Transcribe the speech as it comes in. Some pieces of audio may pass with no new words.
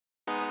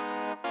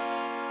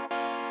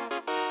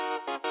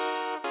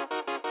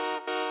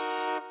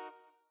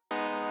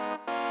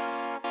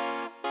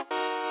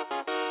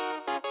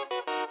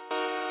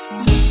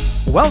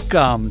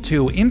Welcome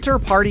to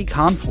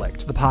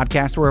InterPartyConflict, the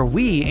podcast where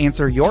we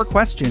answer your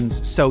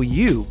questions so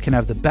you can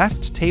have the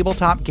best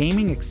tabletop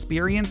gaming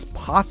experience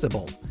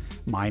possible.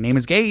 My name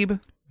is Gabe.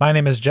 My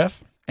name is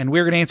Jeff. And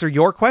we're going to answer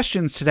your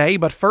questions today.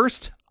 But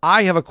first,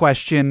 I have a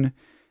question.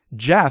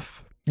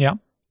 Jeff. Yeah.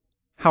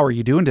 How are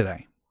you doing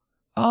today?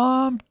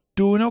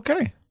 Doing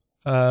okay.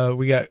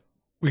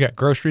 We got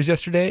groceries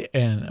yesterday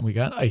and we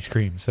got ice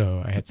cream.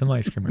 So I had some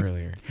ice cream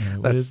earlier.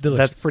 And it was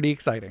delicious. That's pretty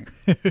exciting.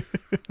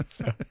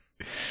 So,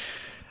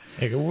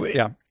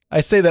 yeah.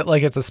 I say that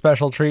like it's a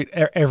special treat.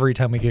 Every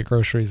time we get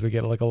groceries, we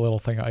get like a little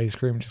thing of ice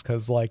cream just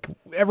because like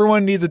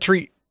everyone needs a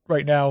treat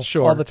right now.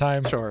 Sure. All the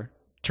time. Sure.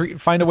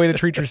 Find a way to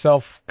treat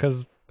yourself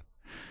because,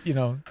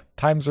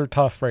 times are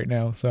tough right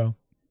now. So,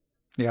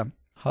 yeah.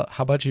 How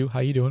about you? How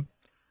you doing?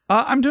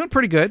 I'm doing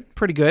pretty good.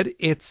 Pretty good.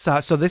 It's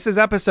so this is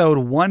episode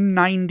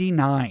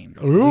 199.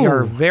 Ooh. We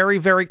are very,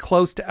 very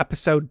close to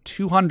episode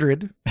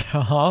 200.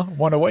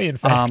 One away, in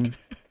fact.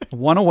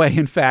 One away,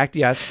 in fact,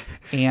 yes.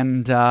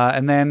 And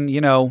then,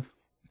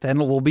 then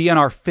we'll be in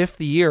our 5th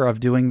year of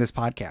doing this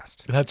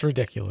podcast. That's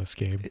ridiculous,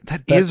 Gabe.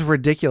 That is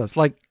ridiculous.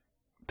 Like,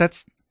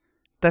 that's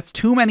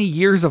too many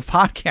years of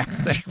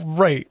podcasting.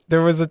 Right.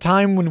 There was a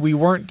time when we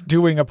weren't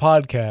doing a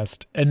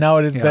podcast, and now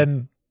it has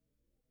been...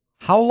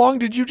 How long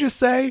did you just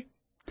say?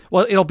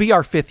 Well, it'll be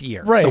our 5th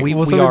year. Right. So we've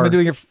been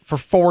doing it for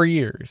 4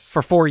 years.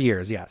 For 4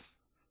 years, yes.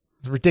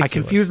 It's ridiculous. I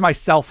confused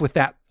myself with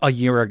that a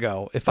year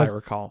ago, if I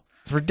recall.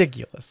 It's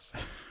ridiculous.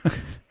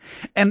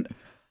 And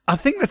a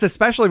thing that's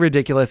especially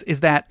ridiculous is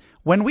that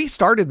when we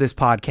started this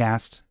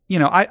podcast,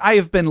 I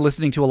have been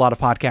listening to a lot of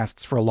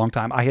podcasts for a long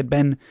time. I had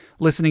been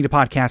listening to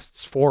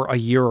podcasts for a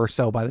year or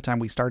so by the time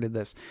we started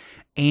this.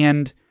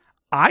 And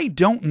I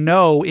don't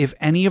know if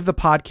any of the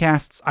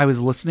podcasts I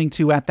was listening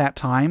to at that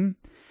time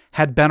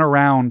had been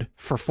around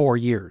for 4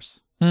 years.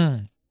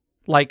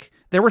 Like,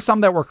 there were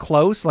some that were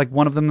close. Like,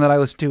 one of them that I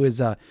listened to is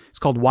it's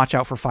called Watch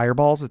Out for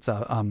Fireballs. It's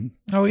a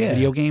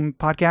video game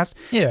podcast.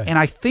 Yeah. And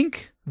I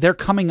think they're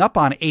coming up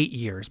on 8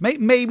 years.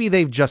 Maybe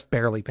they've just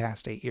barely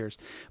passed 8 years.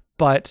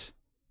 But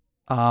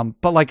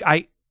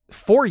like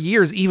 4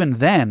 years even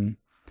then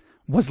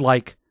was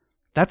like,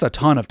 that's a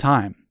ton of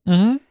time.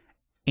 Mm-hmm.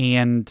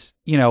 And,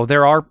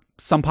 there are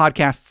some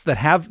podcasts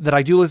that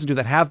I do listen to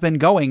that have been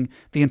going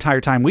the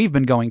entire time we've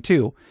been going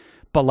too.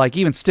 But like,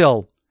 even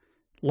still,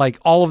 like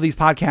all of these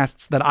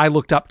podcasts that I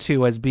looked up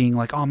to as being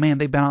like, oh man,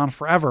 they've been on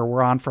forever.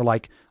 We're on for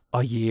like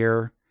a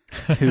year,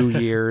 2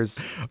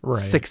 years, right.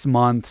 6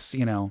 months,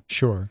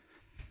 Sure.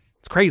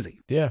 It's crazy.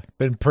 Yeah.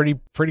 Been pretty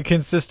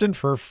consistent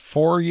for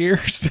 4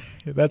 years.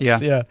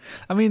 Yeah.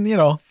 I mean,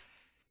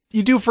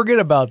 you do forget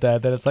about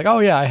that it's like, oh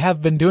yeah, I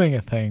have been doing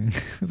a thing.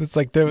 It's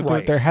like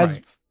there has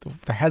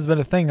been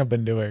a thing I've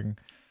been doing.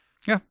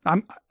 Yeah.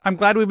 I'm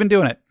glad we've been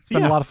doing it. It's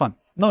been a lot of fun.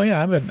 No,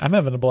 yeah, I'm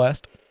having a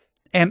blast.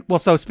 And well,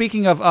 so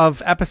speaking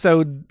of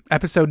episode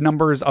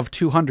numbers of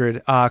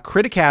 200,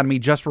 Crit Academy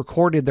just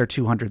recorded their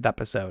 200th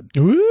episode.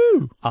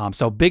 Ooh!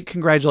 So big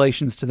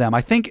congratulations to them.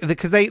 I think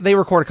because they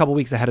record a couple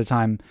weeks ahead of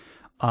time,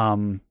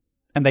 and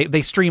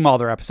they stream all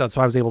their episodes,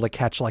 so I was able to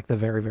catch like the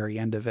very, very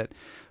end of it.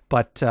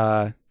 But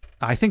I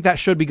think that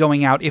should be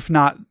going out. If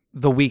not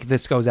the week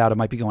this goes out, it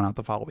might be going out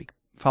the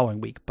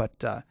following week.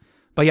 But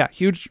yeah,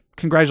 huge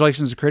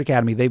congratulations to Crit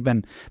Academy. They've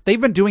been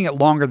doing it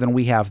longer than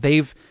we have.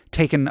 They've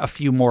taken a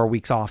few more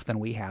weeks off than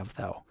we have,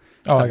 though.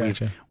 Oh, so I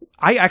gotcha.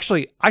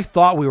 I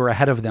thought we were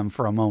ahead of them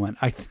for a moment.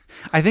 I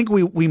think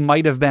we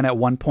might have been at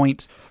one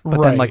point,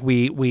 but then like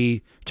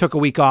we took a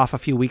week off a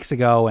few weeks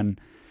ago, and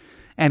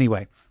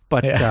anyway.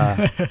 But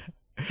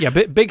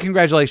big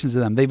congratulations to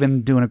them. They've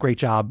been doing a great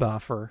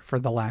job for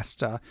the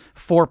last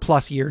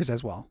 4+ years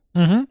as well.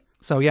 Mm-hmm.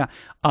 So yeah.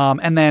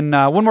 And then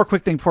one more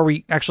quick thing before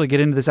we actually get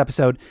into this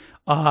episode.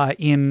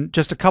 In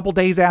just a couple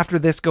days after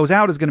this goes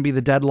out is going to be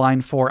the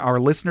deadline for our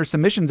listener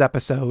submissions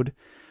episode.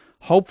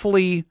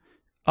 Hopefully,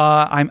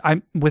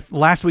 I'm with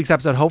last week's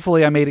episode.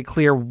 Hopefully I made it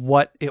clear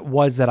what it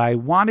was that I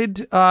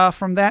wanted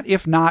from that.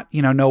 If not,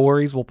 no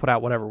worries. We'll put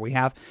out whatever we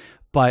have.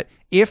 But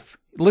if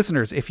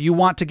you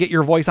want to get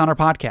your voice on our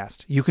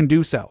podcast, you can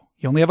do so.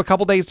 You only have a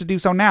couple days to do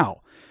so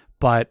now,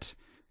 but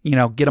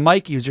get a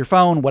mic, use your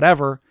phone,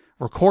 whatever.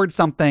 Record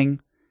something,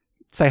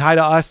 say hi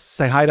to us,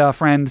 say hi to a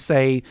friend,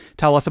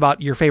 tell us about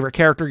your favorite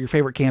character, your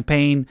favorite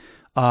campaign,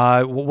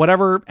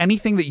 whatever,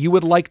 anything that you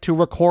would like to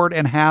record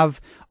and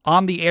have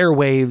on the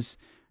airwaves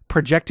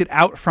projected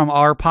out from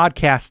our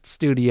podcast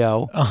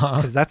studio,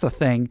 because that's a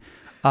thing.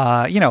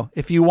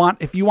 If you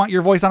want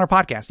your voice on our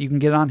podcast, you can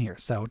get it on here.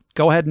 So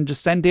go ahead and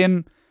just send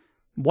in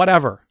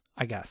whatever,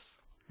 I guess.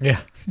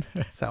 Yeah.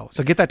 so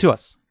get that to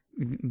us.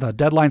 The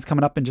deadline's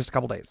coming up in just a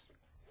couple days.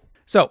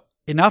 So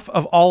enough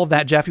of all of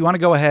that, Jeff. You want to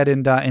go ahead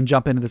and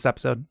jump into this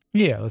episode?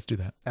 Yeah, let's do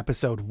that.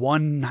 Episode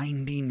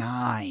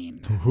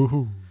 199.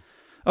 Ooh.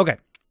 Okay.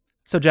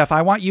 So Jeff,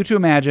 I want you to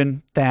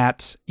imagine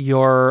that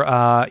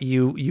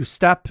you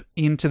step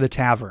into the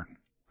tavern,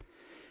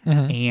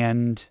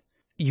 and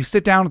you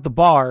sit down at the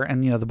bar,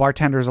 and the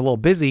bartender's a little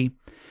busy,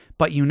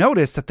 but you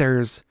notice that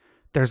there's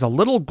a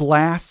little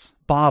glass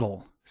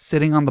bottle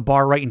sitting on the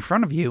bar right in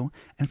front of you,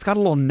 and it's got a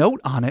little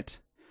note on it,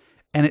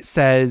 and it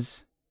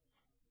says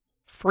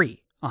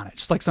free on it.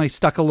 Just like somebody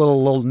stuck a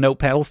little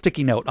notepad, a little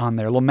sticky note on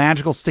there, a little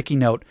magical sticky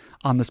note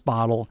on this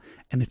bottle,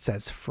 and it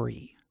says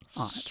free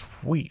on it.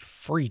 Sweet,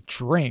 free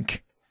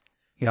drink.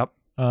 Yep.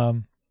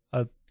 I'm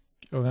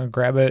going to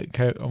grab it.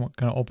 I'm going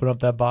to open up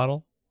that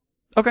bottle.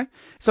 Okay.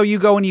 So you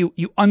go and you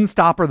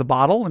unstopper the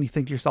bottle and you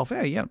think to yourself,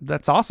 hey, yeah,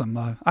 that's awesome.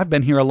 I've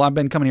been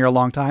coming here a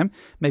long time.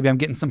 Maybe I'm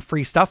getting some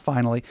free stuff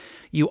finally.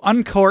 You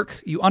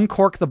uncork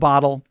the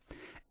bottle,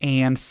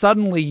 and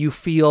suddenly you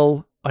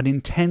feel an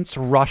intense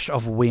rush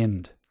of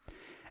wind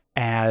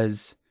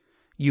as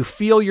you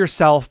feel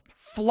yourself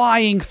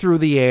flying through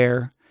the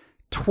air,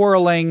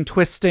 twirling,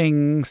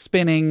 twisting,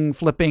 spinning,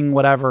 flipping,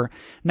 whatever.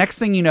 Next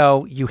thing you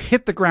know, you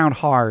hit the ground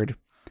hard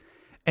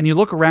and you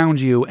look around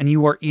you and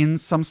you are in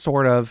some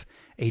sort of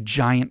a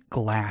giant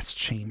glass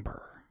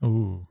chamber.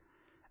 Ooh.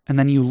 And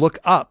then you look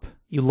up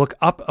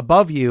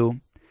above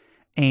you,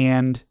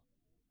 and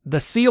the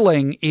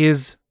ceiling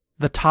is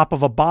the top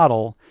of a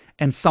bottle,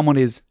 and someone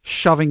is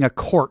shoving a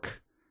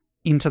cork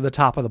into the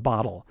top of the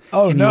bottle.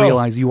 Oh, and no. You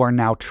realize you are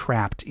now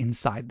trapped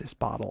inside this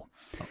bottle.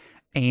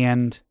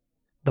 And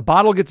the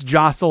bottle gets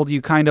jostled.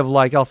 You kind of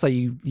like, I'll say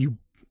you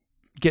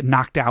get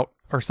knocked out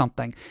or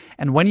something.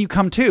 And when you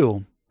come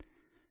to,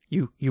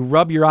 you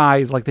rub your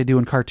eyes like they do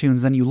in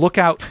cartoons. Then you look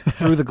out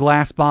through the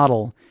glass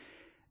bottle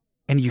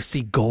and you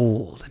see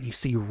gold and you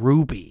see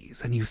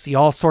rubies and you see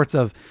all sorts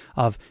of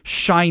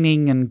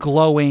shining and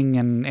glowing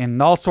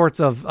and all sorts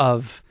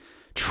of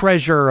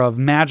treasure of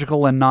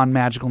magical and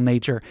non-magical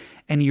nature.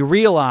 And you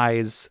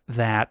realize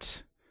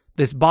that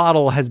this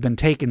bottle has been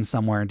taken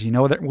somewhere. Do you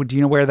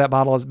know where that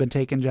bottle has been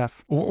taken,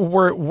 Jeff?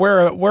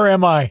 Where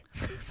am I?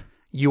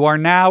 You are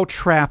now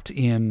trapped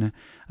in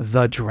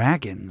the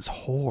Dragon's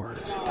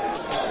Hoard.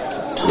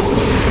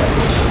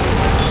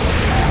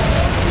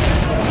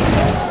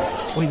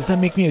 Wait, does that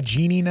make me a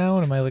genie now?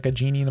 Am I like a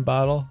genie in a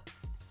bottle?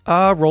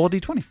 Roll a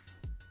d20.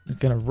 It's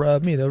gonna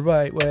rub me the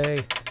right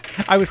way.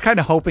 I was kind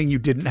of hoping you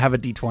didn't have a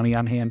d20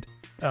 on hand.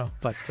 Oh.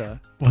 But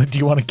well, do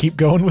you want to keep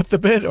going with the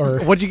bit, or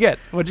What'd you get?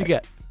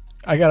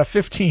 I got a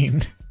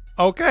 15.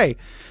 Okay.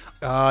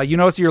 You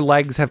notice your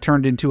legs have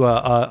turned into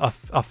a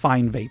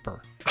fine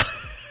vapor.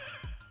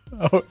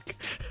 Oh,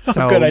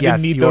 so, good. I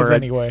didn't need those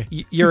anyway.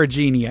 You're a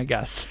genie, I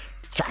guess.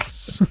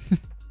 Yes.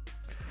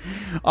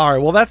 All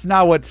right. Well, that's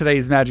not what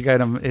today's magic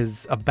item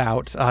is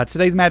about.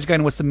 Today's magic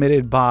item was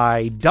submitted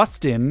by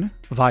Dustin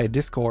via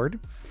Discord,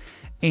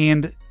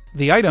 and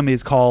the item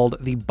is called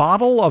the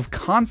Bottle of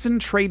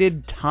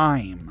Concentrated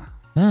Time.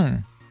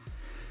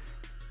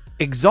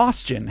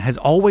 Exhaustion has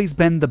always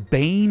been the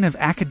bane of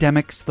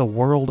academics the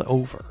world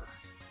over.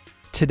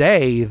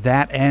 Today,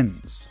 that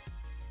ends.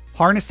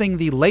 Harnessing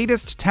the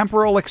latest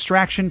temporal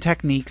extraction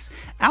techniques,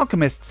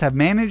 alchemists have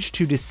managed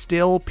to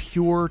distill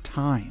pure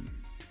time.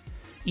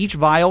 Each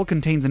vial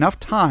contains enough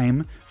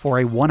time for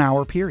a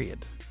 1-hour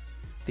period.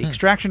 The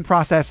extraction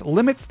process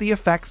limits the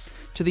effects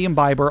to the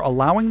imbiber,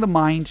 allowing the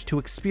mind to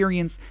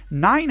experience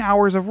 9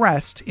 hours of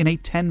rest in a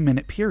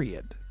 10-minute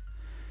period.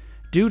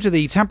 Due to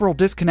the temporal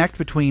disconnect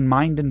between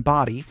mind and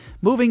body,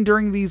 moving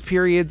during these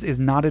periods is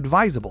not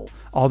advisable,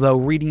 although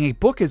reading a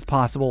book is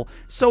possible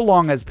so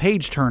long as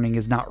page turning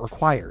is not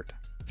required.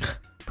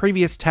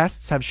 Previous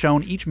tests have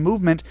shown each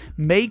movement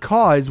may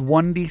cause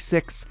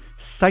 1d6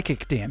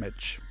 psychic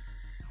damage.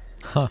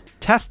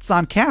 Tests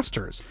on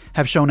casters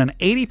have shown an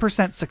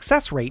 80%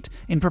 success rate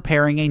in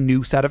preparing a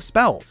new set of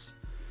spells.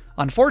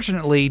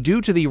 Unfortunately,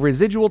 due to the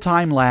residual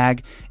time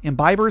lag,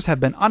 imbibers have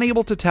been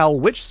unable to tell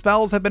which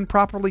spells have been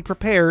properly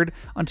prepared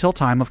until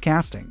time of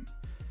casting.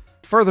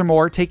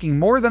 Furthermore, taking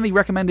more than the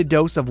recommended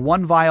dose of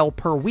 1 vial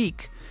per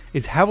week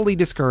is heavily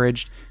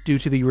discouraged due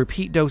to the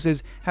repeat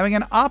doses having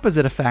an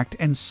opposite effect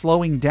and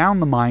slowing down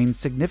the mind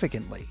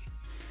significantly.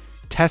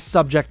 Test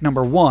subject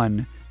number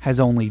 1 has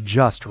only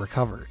just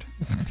recovered.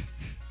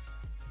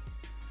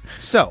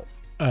 So,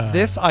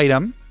 this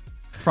item,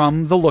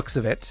 from the looks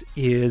of it,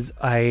 is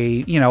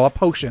a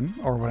potion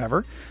or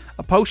whatever.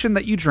 A potion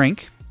that you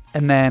drink,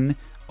 and then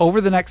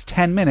over the next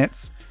 10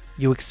 minutes,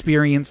 you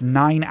experience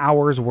 9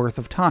 hours worth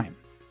of time.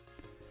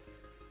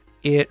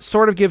 It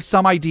sort of gives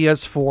some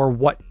ideas for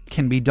what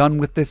can be done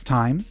with this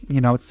time.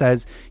 It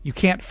says you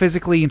can't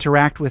physically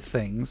interact with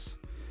things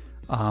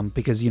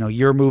because,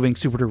 you're moving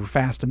super duper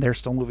fast and they're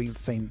still moving at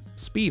the same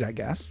speed, I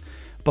guess.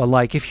 But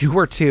like if you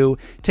were to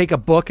take a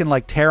book and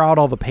like tear out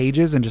all the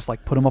pages and just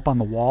like put them up on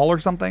the wall or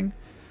something,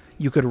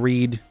 you could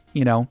read,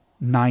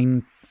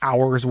 9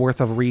 hours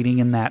worth of reading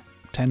in that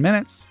 10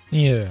 minutes.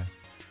 Yeah.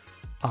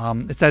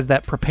 It says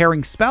that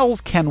preparing spells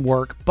can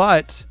work,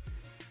 but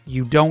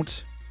you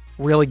don't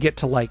really get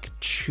to like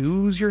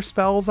choose your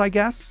spells, I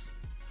guess.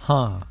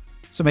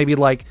 So maybe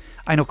like,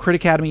 I know Crit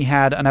Academy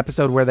had an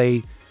episode where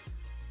they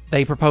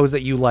propose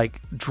that you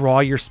like draw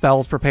your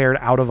spells prepared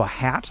out of a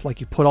hat. Like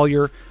you put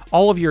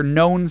all of your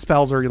known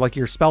spells or like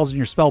your spells in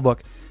your spell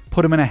book,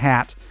 put them in a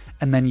hat,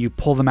 and then you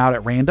pull them out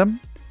at random.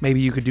 Maybe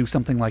you could do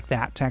something like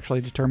that to actually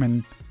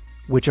determine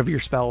which of your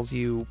spells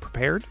you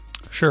prepared.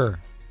 Sure.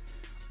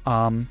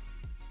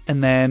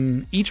 And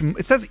then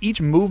it says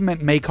each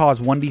movement may cause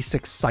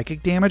 1d6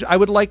 psychic damage. I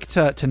would like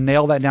to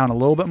nail that down a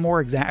little bit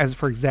more as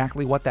for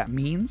exactly what that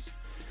means.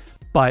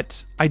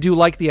 But I do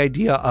like the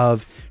idea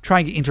of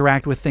trying to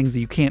interact with things that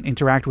you can't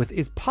interact with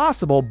is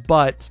possible,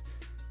 but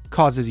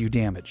causes you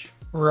damage.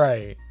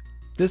 Right.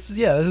 This is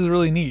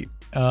really neat.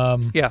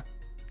 Yeah.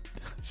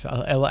 So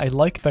I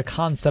like the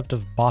concept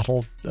of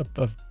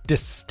of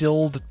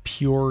distilled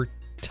pure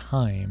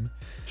time.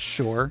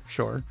 Sure.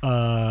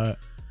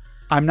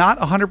 I'm not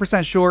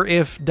 100% sure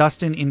if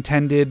Dustin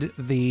intended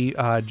the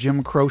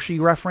Jim Croce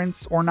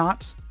reference or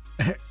not.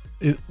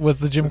 Was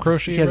the Jim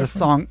Croce? He has a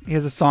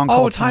song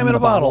called Time in a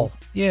Bottle.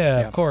 Yeah,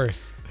 of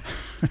course.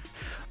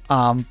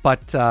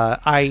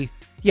 I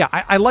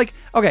like.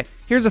 Okay,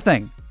 here's the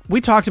thing.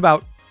 We talked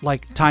about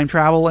like time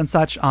travel and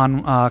such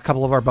on a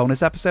couple of our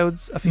bonus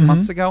episodes a few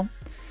months ago.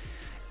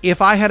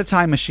 If I had a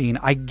time machine,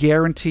 I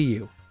guarantee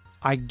you,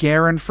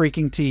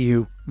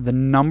 the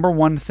number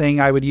one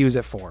thing I would use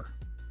it for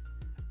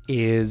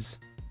is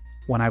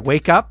when I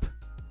wake up,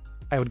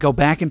 I would go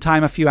back in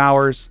time a few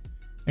hours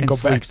and go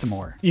sleep some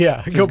more.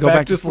 Yeah, go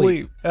back to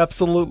sleep.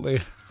 Absolutely.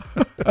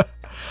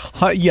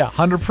 Yeah,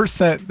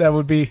 100%. That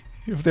would be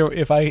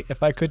if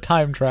I could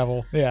time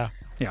travel. Yeah.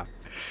 Yeah.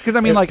 Because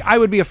I mean, like, I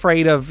would be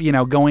afraid of,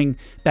 going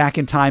back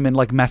in time and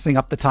like messing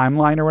up the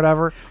timeline or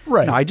whatever.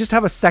 Right. No, I just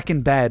have a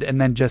second bed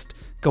and then just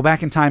go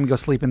back in time and go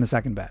sleep in the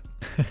second bed.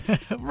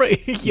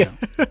 Right. Yeah.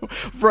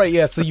 Right.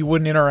 Yeah. So you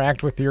wouldn't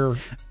interact with your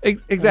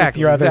exactly with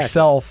your other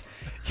self.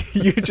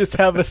 You just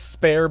have a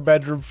spare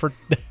bedroom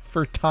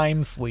for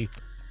time sleep.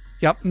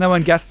 Yep. And then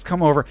when guests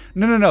come over,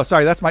 no.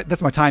 Sorry, that's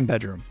my time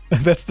bedroom.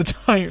 That's the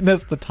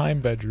time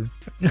bedroom.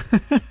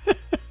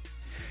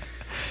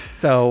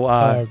 So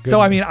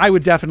I mean, I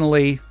would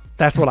definitely.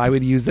 That's what I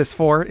would use this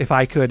for if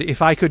I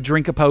could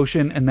drink a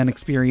potion and then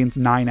experience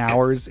 9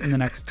 hours in the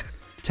next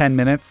 10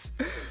 minutes.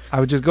 I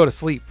would just go to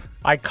sleep.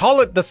 I call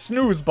it the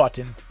snooze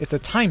button. It's a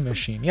time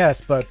machine,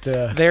 yes, but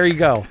there you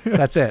go.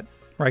 That's it,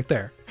 right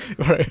there.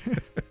 Right.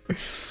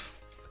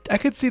 I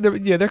could see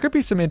there could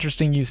be some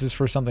interesting uses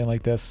for something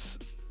like this.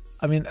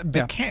 I mean,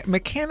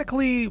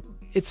 mechanically,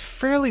 it's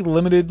fairly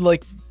limited,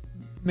 like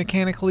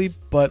mechanically,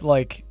 but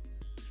like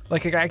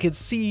I could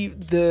see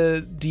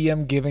the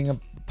DM giving a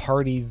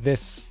party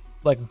this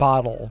like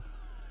bottle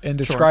and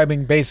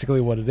describing basically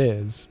what it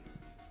is.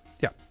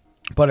 Yeah.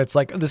 But it's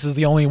like, this is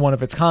the only one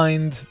of its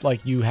kind.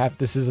 Like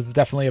this is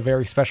definitely a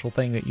very special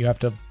thing that you have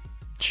to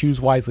choose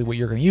wisely what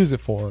you're going to use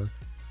it for.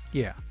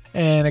 Yeah.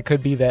 And it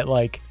could be that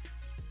like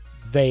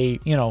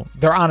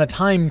they're on a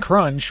time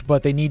crunch,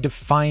 but they need to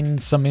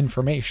find some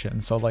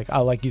information. So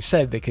like you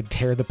said, they could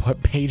tear the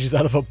pages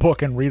out of a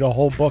book and read a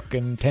whole book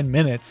in 10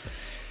 minutes.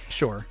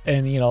 Sure.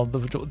 And,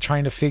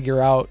 trying to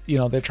figure out,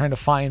 they're trying to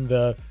find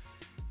the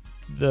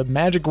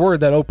magic word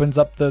that opens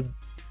up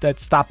that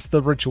stops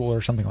the ritual or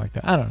something like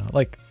that. I don't know.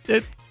 Like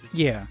it.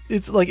 Yeah.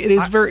 It's like,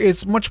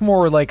 it's much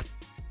more like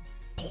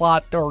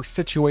plot or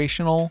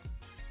situational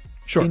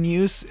in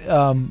use.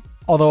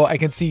 Although I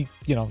can see,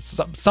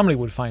 somebody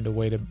would find a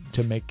way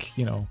to make,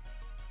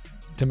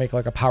 to make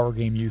like a power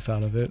game use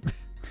out of it.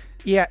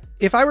 Yeah.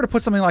 If I were to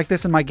put something like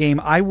this in my game,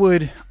 I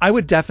would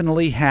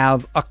definitely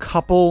have a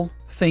couple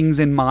things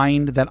in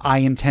mind that I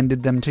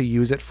intended them to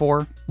use it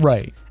for.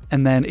 Right.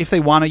 And then if they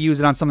want to use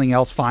it on something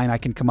else, fine, I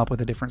can come up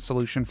with a different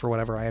solution for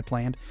whatever I had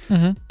planned.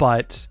 Mm-hmm.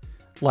 But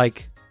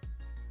like,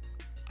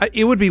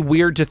 it would be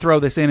weird to throw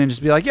this in and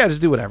just be like, yeah,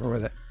 just do whatever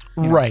with it.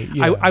 Right.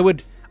 Yeah.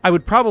 I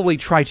would probably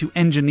try to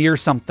engineer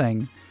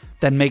something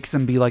that makes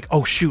them be like,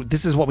 oh shoot,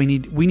 this is what we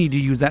need. We need to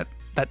use that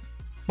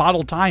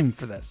bottle time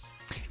for this.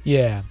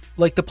 Yeah.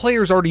 Like the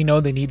players already know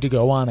they need to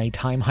go on a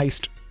time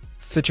heist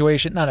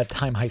situation, not a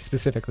time heist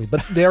specifically,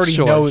 but they already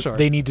know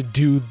they need to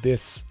do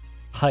this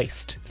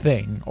heist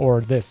thing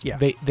or this. Yeah.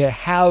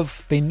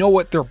 They know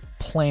what their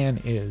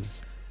plan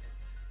is.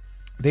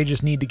 They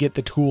just need to get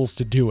the tools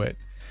to do it.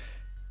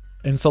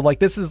 And so like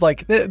this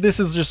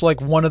is just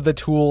like one of the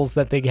tools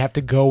that they have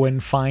to go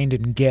and find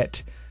and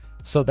get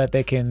so that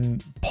they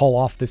can pull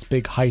off this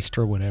big heist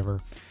or whatever.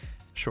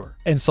 Sure.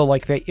 And so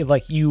like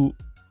you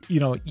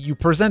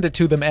present it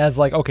to them as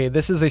like, okay,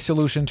 this is a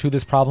solution to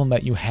this problem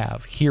that you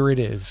have. Here it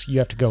is. You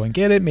have to go and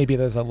get it. Maybe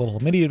there's a little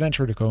mini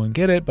adventure to go and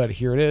get it, but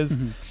here it is.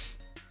 Mm-hmm.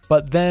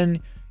 But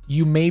then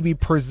you maybe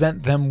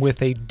present them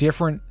with a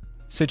different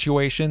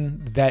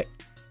situation that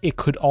it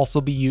could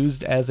also be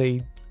used as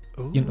a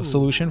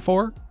solution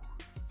for.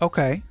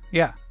 Okay.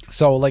 Yeah.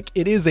 So like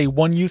it is a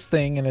one-use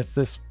thing, and it's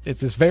this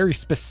very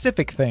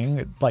specific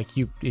thing. Like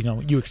you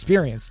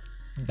experienced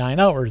 9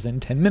 hours in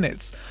 10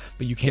 minutes,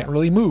 but you can't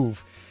really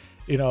move.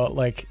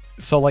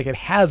 So it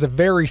has a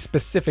very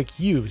specific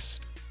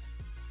use,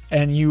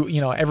 and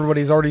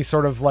everybody's already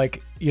sort of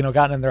like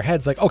gotten in their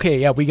heads like, okay,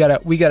 yeah, we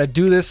gotta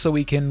do this so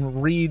we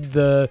can read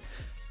the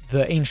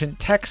ancient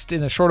text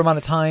in a short amount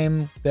of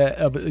time. That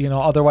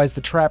otherwise the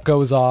trap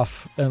goes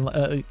off, and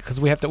because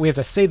we have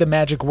to say the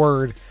magic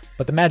word.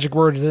 But the magic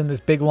word is in this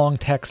big long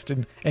text,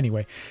 and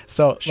anyway,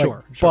 so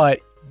sure. But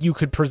you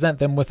could present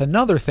them with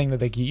another thing that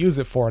they could use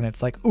it for, and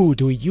it's like, ooh,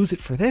 do we use it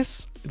for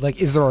this?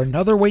 Like, is there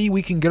another way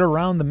we can get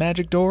around the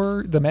magic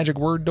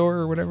word door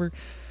or whatever?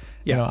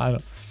 Yeah. I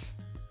don't.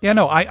 Yeah,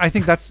 no, I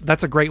think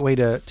that's a great way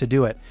to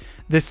do it.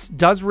 This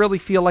does really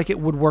feel like it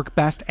would work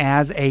best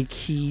as a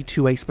key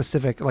to a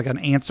specific, like an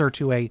answer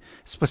to a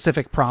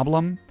specific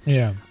problem.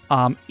 Yeah.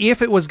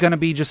 If it was going to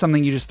be just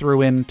something you just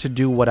threw in to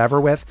do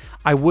whatever with,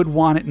 I would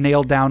want it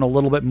nailed down a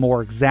little bit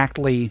more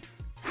exactly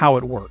how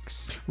it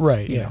works.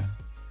 Right, yeah.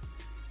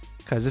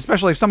 Because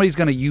especially if somebody's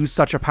going to use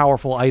such a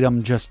powerful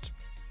item just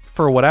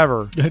for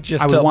whatever,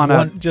 just a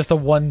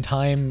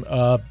one-time,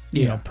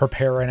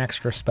 prepare an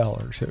extra spell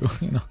or two,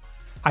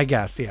 I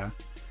guess, yeah.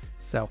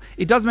 So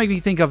it does make me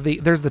think of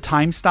there's the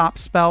time stop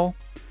spell,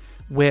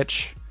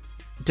 which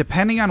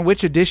depending on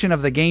which edition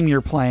of the game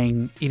you're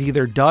playing, it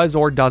either does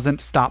or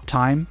doesn't stop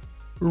time.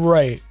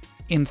 Right.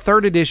 In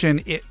 3rd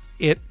edition,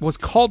 it was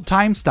called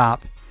time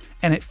stop,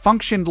 and it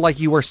functioned like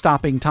you were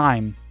stopping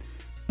time,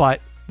 but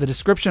the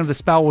description of the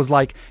spell was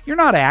like, you're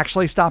not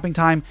actually stopping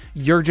time,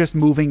 you're just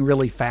moving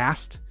really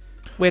fast,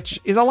 which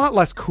is a lot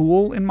less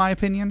cool in my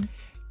opinion.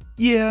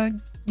 Yeah.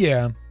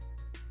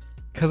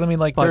 Because, I mean,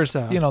 like, there's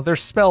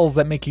spells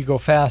that make you go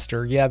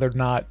faster. Yeah, they're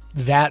not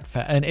that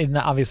fast. And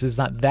obviously, it's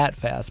not that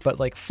fast. But,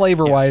 like,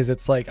 flavor-wise,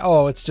 it's like,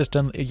 oh, it's just,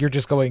 you're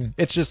just going,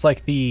 it's just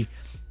like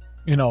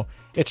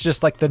it's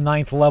just like the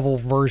 9th level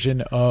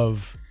version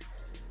of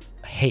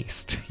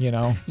haste,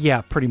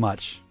 Yeah, pretty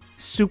much.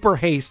 Super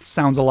haste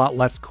sounds a lot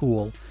less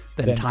cool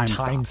than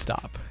time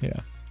stop.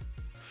 Yeah.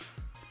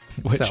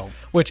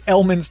 Which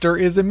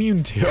Elminster is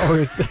immune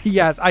to.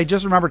 Yes, I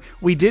just remembered.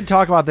 We did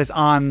talk about this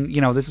on,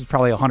 this is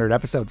probably 100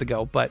 episodes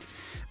ago, but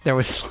there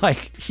was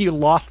like, he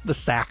lost the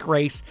sack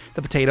race,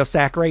 the potato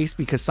sack race,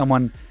 because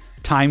someone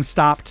time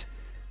stopped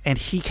and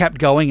he kept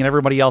going and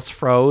everybody else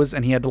froze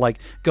and he had to like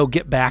go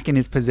get back in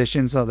his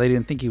position so they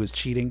didn't think he was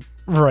cheating.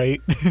 Right.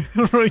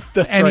 Right.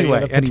 That's anyway,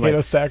 right. The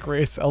potato sack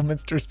race,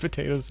 Elminster's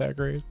potato sack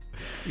race.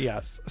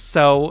 Yes.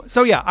 So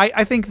yeah,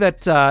 I think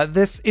that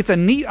it's a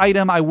neat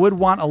item. I would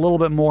want a little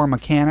bit more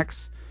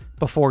mechanics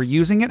before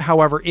using it.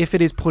 However, if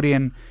it is put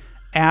in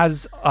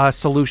as a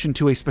solution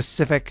to a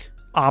specific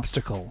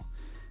obstacle,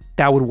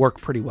 that would work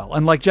pretty well.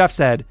 And like Jeff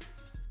said,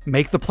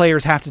 make the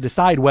players have to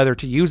decide whether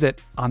to use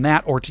it on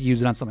that or to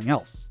use it on something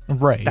else.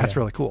 Right. That's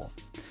really cool.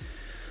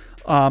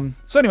 So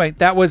anyway,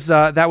 that was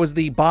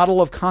the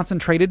bottle of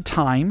concentrated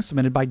time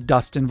submitted by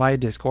Dustin via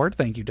Discord.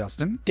 Thank you,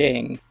 Dustin.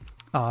 Ding.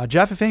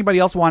 Jeff, if anybody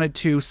else wanted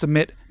to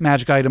submit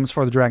magic items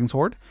for the Dragon's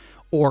Horde,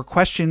 or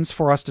questions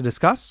for us to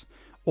discuss,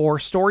 or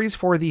stories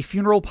for the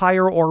funeral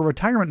pyre or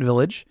retirement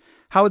village,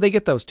 how would they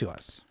get those to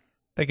us?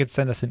 They could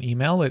send us an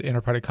email at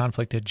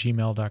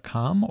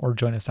interpartyconflict@gmail.com or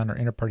join us on our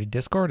Interparty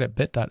Discord at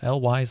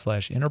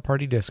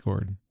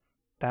bit.ly/interpartydiscord.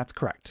 That's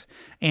correct.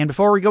 And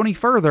before we go any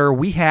further,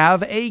 we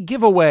have a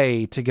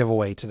giveaway to give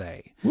away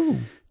today. Woo.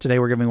 Today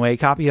we're giving away a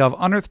copy of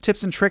Unearthed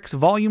Tips and Tricks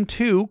Volume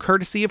 2,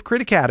 courtesy of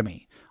Crit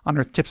Academy.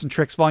 Unearthed Tips and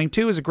Tricks Volume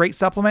 2 is a great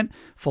supplement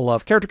full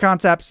of character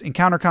concepts,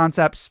 encounter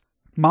concepts,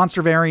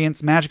 monster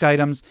variants, magic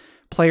items,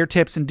 player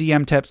tips, and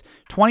DM tips.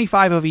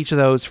 25 of each of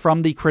those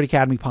from the Crit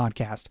Academy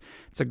podcast.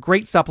 It's a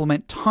great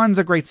supplement. Tons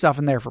of great stuff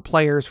in there for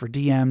players, for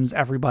DMs,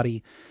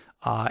 everybody.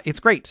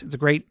 It's great. It's a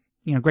great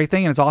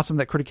thing, and it's awesome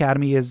that Crit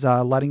Academy is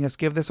letting us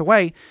give this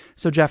away.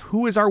 So, Jeff,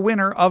 who is our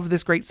winner of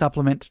this great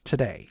supplement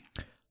today?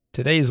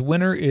 Today's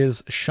winner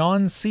is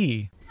Sean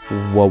C.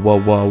 Whoa,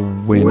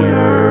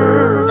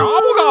 winner.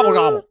 Gobble, gobble,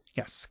 gobble.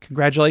 Yes,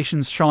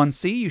 congratulations, Sean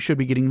C. You should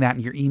be getting that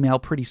in your email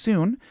pretty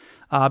soon.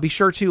 Be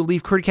sure to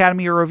leave Crit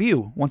Academy a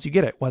review once you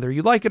get it, whether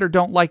you like it or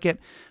don't like it.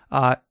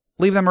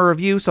 Leave them a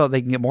review so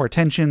they can get more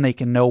attention. They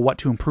can know what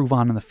to improve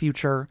on in the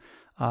future.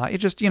 It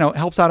just,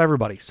 helps out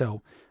everybody.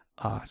 So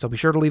be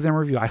sure to leave them a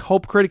review. I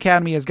hope Crit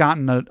Academy has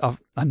gotten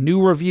a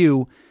new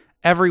review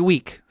every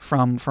week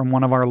from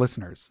one of our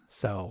listeners.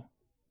 So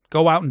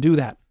go out and do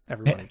that,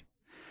 everybody.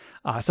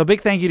 So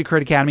big thank you to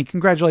Crit Academy.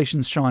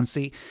 Congratulations, Sean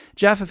C.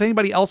 Jeff, if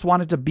anybody else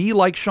wanted to be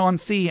like Sean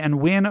C. and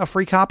win a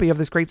free copy of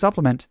this great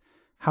supplement,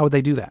 how would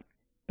they do that?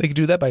 They could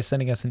do that by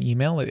sending us an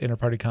email at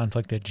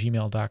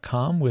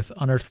interpartyconflict@gmail.com with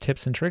Unearthed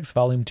Tips and Tricks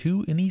Volume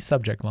 2 in the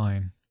subject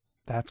line.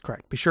 That's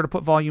correct. Be sure to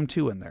put Volume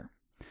 2 in there.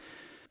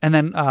 And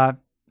then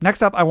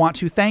next up, I want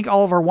to thank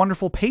all of our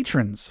wonderful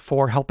patrons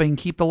for helping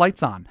keep the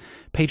lights on.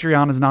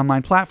 Patreon is an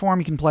online platform.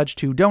 You can pledge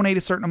to donate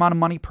a certain amount of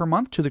money per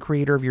month to the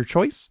creator of your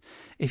choice.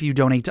 If you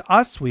donate to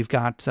us, we've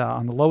got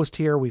on the lowest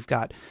tier, we've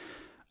got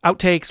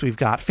outtakes, we've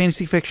got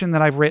fantasy fiction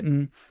that I've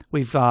written.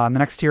 We've on the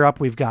next tier up,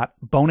 we've got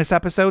bonus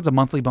episodes, a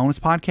monthly bonus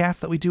podcast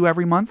that we do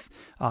every month.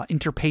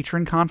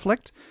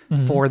 InterPatron-Conflict.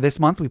 Mm-hmm. For this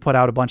month, we put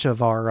out a bunch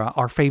of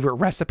our favorite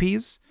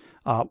recipes,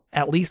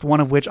 at least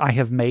one of which I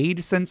have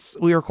made since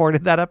we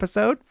recorded that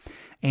episode,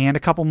 and a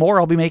couple more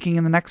I'll be making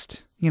in the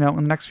next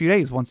few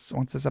days once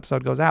this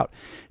episode goes out.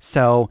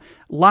 So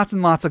lots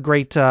and lots of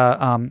great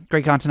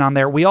content on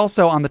there. We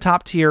also, on the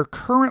top tier,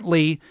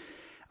 currently,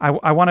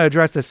 I want to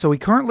address this. So we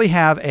currently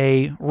have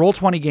a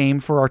Roll20 game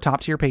for our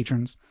top tier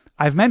patrons.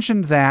 I've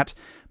mentioned that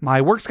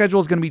my work schedule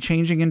is going to be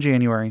changing in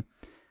January,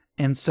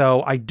 And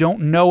so I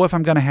don't know if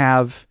I'm going to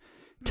have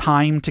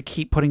time to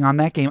keep putting on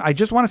that game. I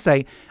just want to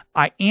say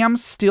I am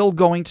still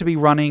going to be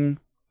running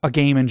a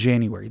game in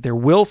January. There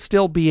will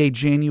still be a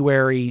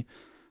January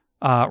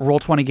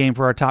Roll20 game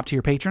for our top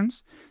tier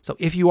patrons. So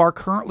if you are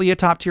currently a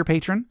top tier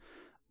patron,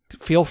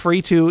 feel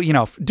free to,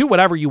 do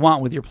whatever you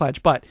want with your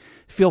pledge, but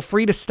feel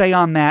free to stay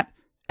on that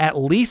at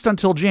least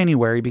until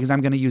January, because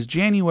I'm going to use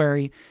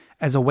January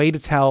as a way to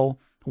tell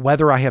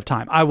whether I have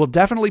time. I will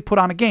definitely put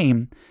on a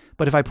game,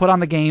 but if I put on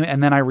the game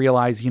and then I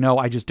realize,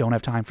 I just don't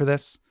have time for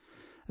this,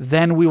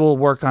 then we will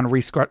work on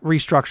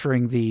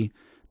restructuring the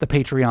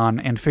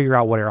Patreon and figure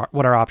out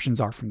what our options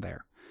are from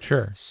there.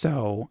 Sure.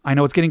 So I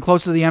know it's getting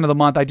close to the end of the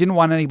month. I didn't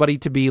want anybody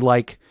to be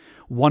like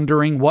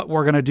wondering what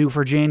we're going to do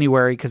for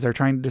January because they're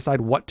trying to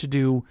decide what to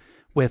do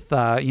with,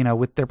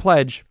 with their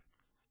pledge.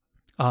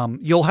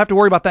 You'll have to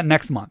worry about that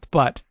next month,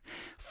 but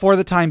for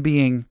the time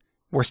being,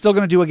 we're still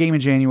going to do a game in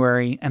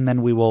January, and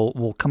then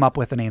we'll come up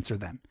with an answer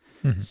then.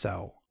 Mm-hmm.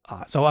 So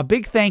a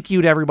big thank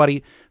you to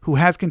everybody who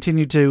has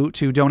continued to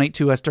donate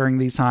to us during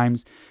these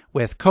times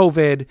with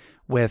COVID,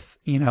 with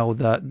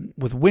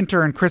with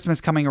winter and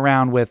Christmas coming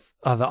around, with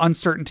the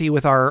uncertainty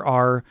with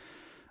our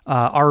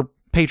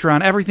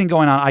Patreon, everything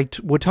going on. I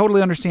would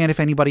totally understand if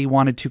anybody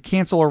wanted to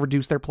cancel or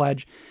reduce their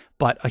pledge,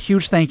 but a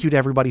huge thank you to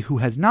everybody who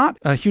has not.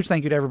 A huge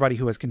thank you to everybody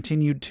who has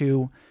continued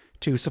to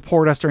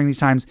support us during these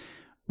times.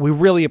 We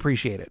really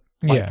appreciate it.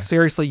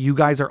 Seriously, you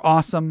guys are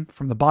awesome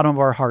from the bottom of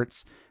our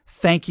hearts.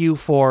 Thank you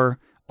for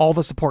all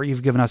the support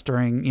you've given us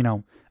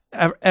during,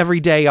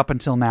 every day up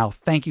until now.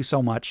 Thank you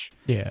so much.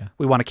 Yeah.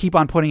 We want to keep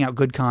on putting out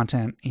good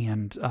content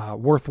and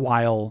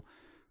worthwhile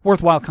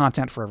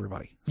content for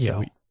everybody. Yeah,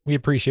 so, we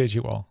appreciate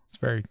you all. It's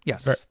very...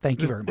 Yes,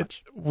 thank you very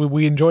much.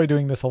 We enjoy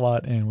doing this a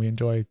lot, and we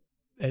enjoy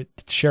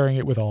sharing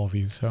it with all of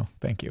you, so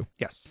thank you.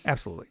 Yes,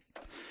 absolutely.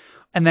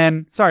 And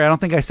then, sorry, I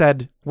don't think I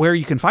said where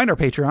you can find our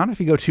Patreon. If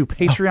you go to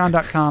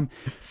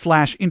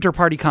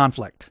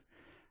patreon.com/InterPartyConflict,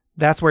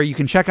 that's where you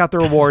can check out the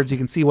rewards. You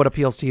can see what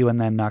appeals to you, and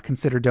then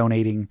consider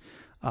donating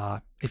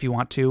if you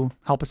want to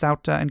help us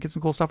out and get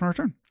some cool stuff in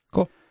return.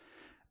 Cool.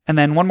 And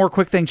then one more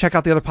quick thing. Check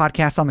out the other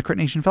podcasts on the Crit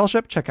Nation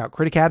Fellowship. Check out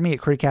Crit Academy at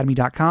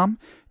critacademy.com.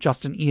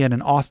 Justin, Ian,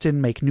 and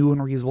Austin make new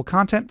and reusable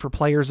content for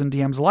players and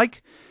DMs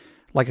alike.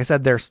 Like I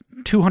said, their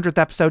 200th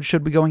episode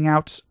should be going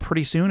out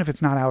pretty soon if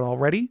it's not out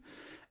already.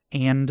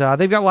 And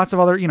they've got lots of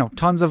other,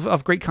 tons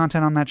of great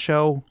content on that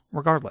show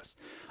regardless.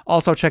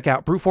 Also, check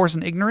out Brute Force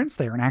and Ignorance.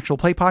 They're an actual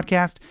play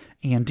podcast,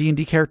 and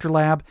D&D Character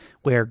Lab,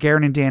 where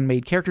Garen and Dan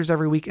made characters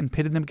every week and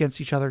pitted them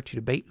against each other to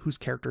debate whose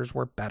characters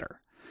were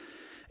better.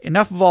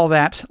 Enough of all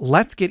that.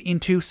 Let's get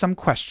into some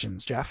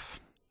questions, Jeff.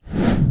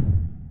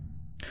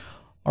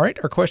 All right.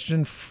 Our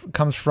question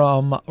comes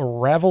from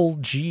Ravel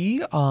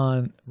G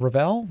on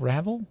Ravel.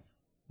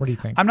 What do you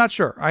think? I'm not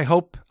sure. I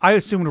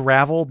assumed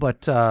Ravel,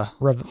 but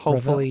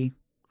hopefully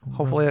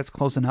that's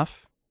close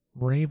enough.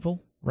 Ravel.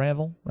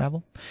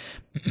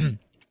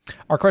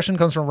 Our question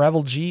comes from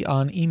Ravel G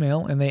on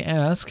email, and they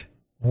ask,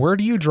 where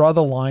do you draw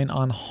the line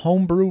on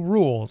homebrew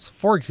rules?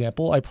 For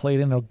example, I played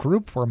in a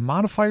group where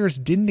modifiers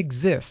didn't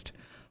exist.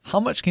 How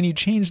much can you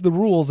change the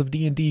rules of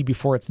D&D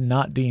before it's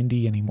not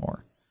D&D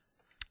anymore?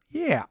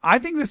 Yeah, I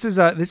think this is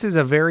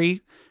a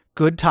very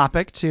good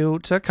topic to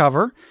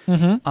cover.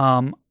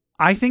 Mm-hmm.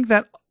 I think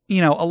that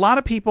a lot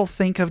of people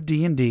think of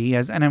D&D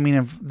as, and I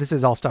mean, this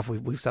is all stuff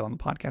we've said on the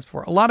podcast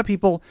before. A lot of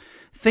people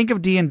think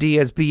of D&D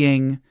as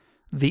being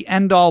the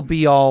end-all,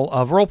 be-all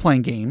of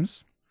role-playing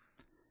games.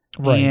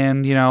 Right.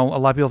 And, a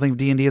lot of people think of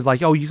D&D as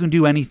like, oh, you can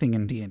do anything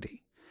in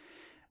D&D.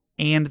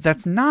 And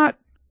that's not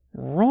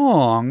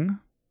wrong,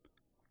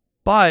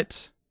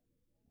 but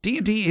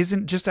D&D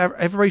isn't just,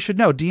 everybody should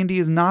know, D&D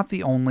is not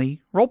the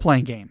only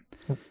role-playing game.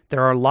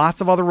 There are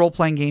lots of other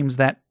role-playing games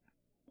that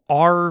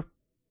are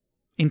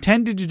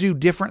intended to do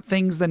different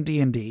things than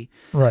D&D.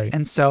 Right.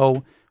 And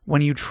so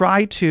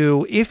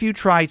if you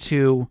try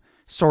to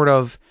sort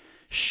of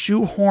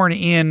shoehorn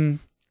in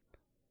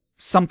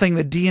something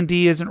that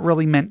D&D isn't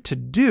really meant to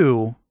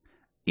do,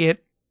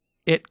 it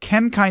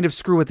can kind of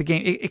screw with the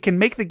game. It can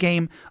make the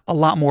game a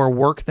lot more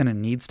work than it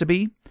needs to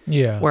be.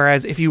 Yeah.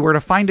 Whereas if you were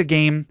to find a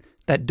game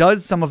that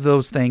does some of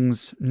those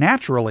things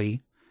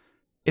naturally,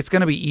 it's going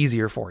to be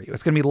easier for you.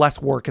 It's going to be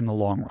less work in the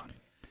long run.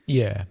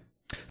 Yeah.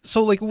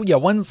 So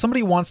when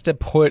somebody wants to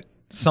put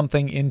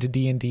something into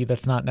D&D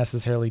that's not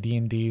necessarily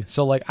D&D.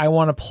 So I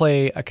want to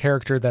play a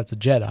character that's a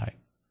Jedi.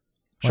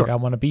 Sure. I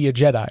want to be a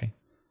Jedi,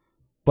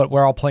 but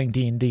we're all playing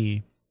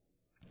D&D.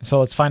 So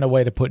let's find a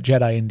way to put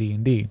Jedi in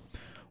D&D.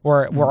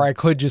 Where I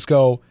could just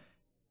go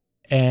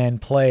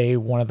and play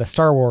one of the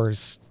Star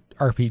Wars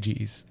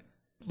RPGs.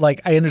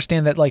 I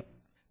understand that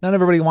not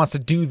everybody wants to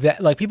do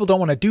that. People don't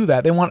want to do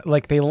that. They want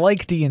they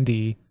like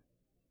D&D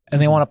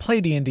and they want to play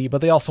D&D,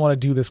 but they also want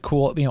to do this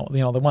cool, they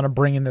want to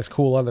bring in this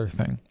cool other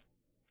thing.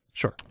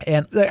 Sure.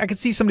 And I could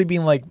see somebody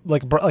being like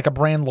a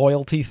brand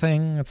loyalty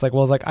thing. It's I'm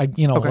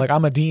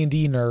a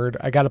D&D nerd.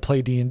 I got to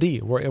play D&D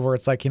where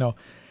it's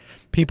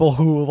people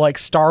who like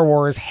Star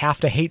Wars have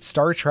to hate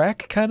Star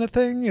Trek kind of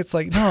thing. It's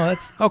no,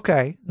 that's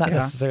okay. Not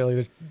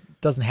necessarily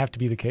doesn't have to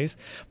be the case.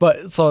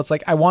 But so it's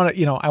like I want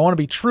to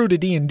be true to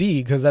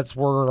D&D because that's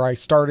where I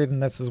started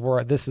and this is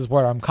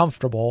where I'm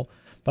comfortable.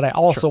 But I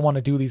also want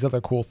to do these other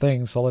cool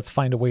things. So let's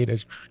find a way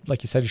to,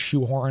 like you said,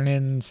 shoehorn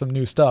in some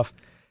new stuff.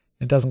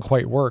 It doesn't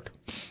quite work.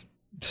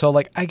 So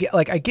I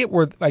get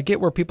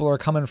where people are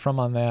coming from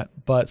on that,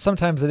 but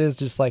sometimes it is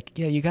just like,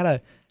 yeah, you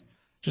gotta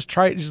just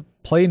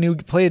play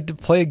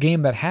a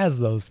game that has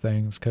those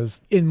things, because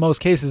in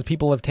most cases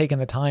people have taken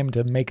the time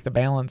to make the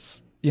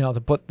balance,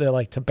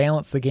 to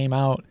balance the game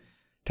out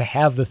to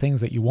have the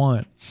things that you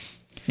want.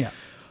 Yeah.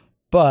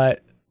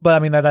 But I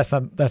mean that's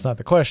not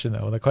the question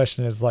though. The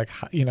question is where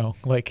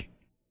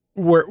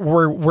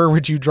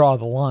would you draw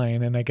the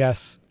line? And I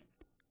guess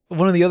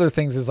one of the other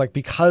things is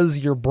because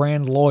you're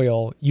brand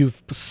loyal,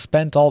 you've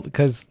spent all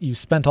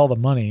the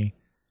money.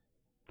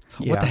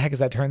 So what the heck is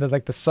that term?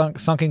 That's the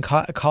sunken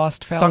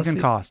cost fallacy.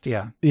 Sunken cost,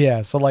 yeah.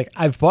 Yeah. So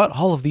I've bought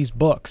all of these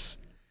books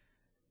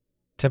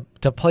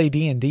to play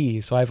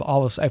D&D. So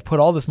I've put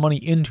all this money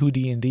into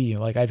D&D.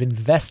 I've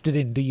invested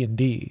in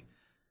D&D.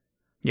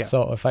 Yeah.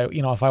 So if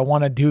I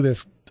want to do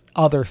this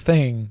other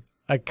thing,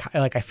 I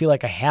feel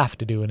like I have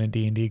to do it in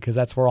D&D because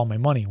that's where all my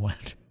money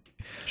went.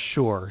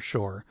 Sure.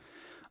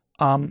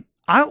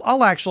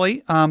 I'll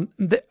actually,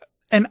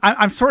 and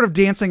I'm sort of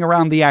dancing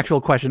around the actual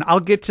question. I'll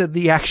get to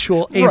the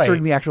actual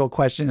answering the actual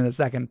question in a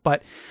second,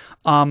 but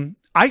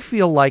I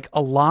feel like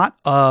a lot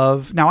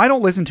of, now I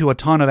don't listen to a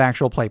ton of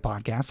actual play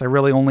podcasts. I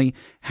really only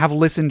have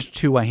listened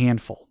to a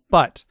handful,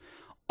 but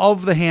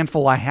of the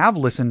handful I have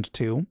listened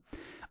to,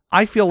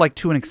 I feel like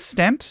to an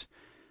extent,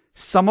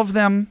 some of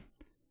them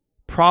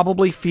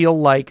probably feel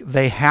like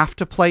they have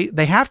to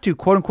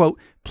quote unquote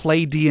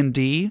play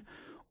D&D,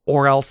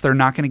 or else they're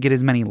not going to get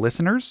as many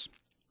listeners.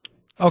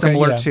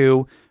 Similar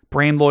to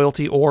brand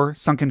loyalty or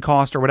sunken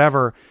cost or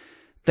whatever.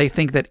 They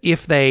think that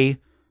if they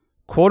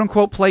quote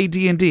unquote play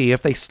D&D,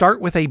 if they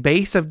start with a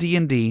base of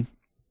D&D,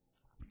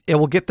 it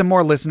will get them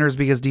more listeners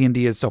because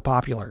D&D is so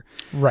popular.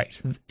 Right.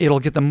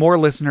 It'll get them more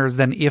listeners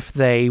than if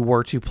they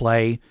were to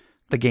play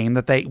the game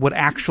that they would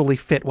actually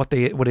fit what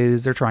it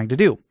is they're trying to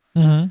do.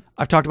 Mm-hmm.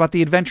 I've talked about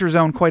the Adventure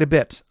Zone quite a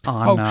bit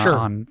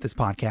on this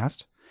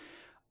podcast.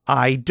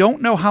 I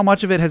don't know how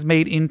much of it has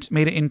made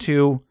it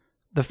into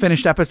the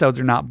finished episodes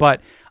or not,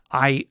 but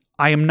I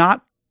am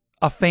not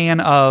a fan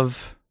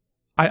of.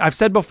 I've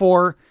said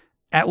before,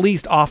 at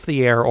least off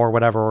the air or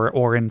whatever,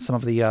 or in some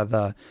of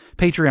the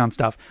Patreon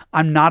stuff,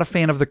 I'm not a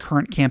fan of the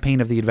current campaign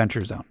of the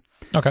Adventure Zone.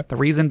 Okay. The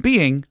reason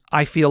being,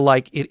 I feel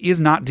like it is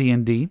not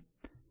D&D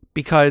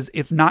because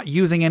it's not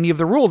using any of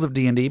the rules of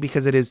D&D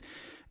because it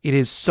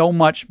is so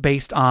much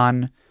based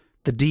on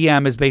the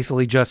DM is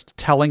basically just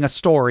telling a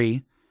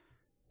story.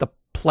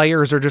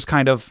 Players are just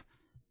kind of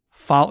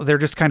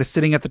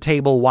sitting at the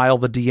table while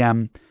the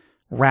DM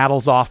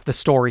rattles off the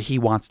story he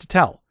wants to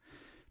tell.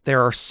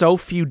 There are so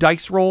few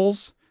dice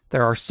rolls.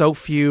 There are so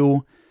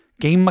few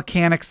game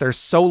mechanics. There's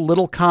so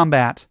little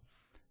combat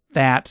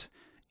that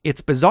it's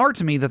bizarre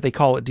to me that they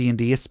call it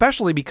D&D,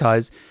 especially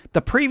because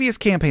the previous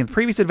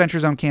Adventure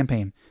Zone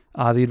campaign,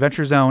 the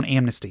Adventure Zone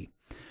Amnesty,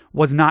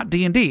 was not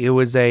D&D. It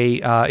was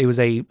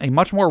a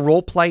much more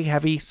role play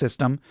heavy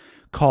system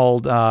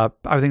called, I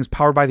think it's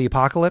Powered by the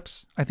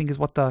Apocalypse, I think is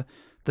what the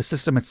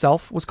system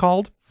itself was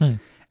called.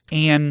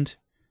 And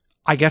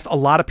I guess a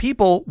lot of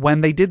people,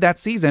 when they did that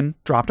season,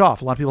 dropped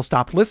off. A lot of people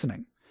stopped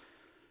listening.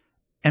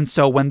 And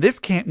so when this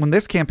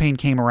campaign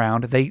came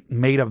around, they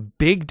made a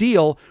big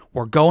deal.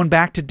 We're going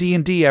back to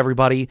D&D,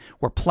 everybody.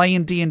 We're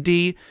playing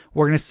D&D.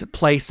 We're going to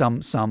play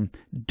some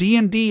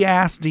D&D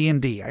ass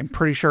D&D. I'm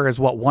pretty sure is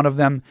what one of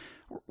them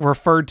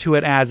referred to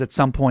it as at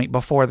some point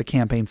before the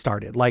campaign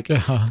started.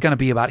 It's going to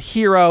be about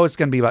heroes. It's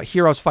going to be about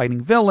heroes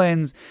fighting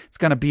villains. It's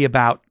going to be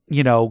about,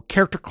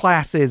 character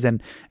classes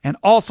and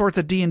all sorts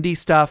of D&D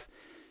stuff.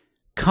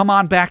 Come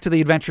on back to the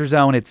Adventure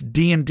Zone. It's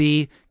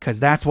D&D because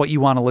that's what you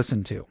want to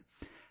listen to.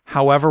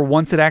 However,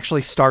 once it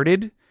actually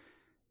started,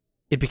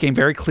 it became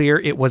very clear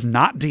it was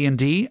not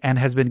D&D and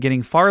has been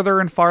getting farther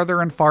and farther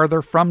and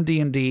farther from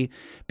D&D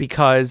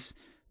because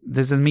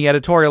this is me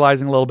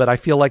editorializing a little bit. I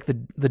feel like the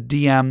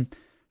DM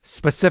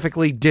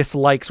specifically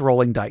dislikes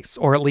rolling dice,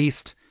 or at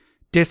least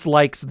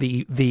dislikes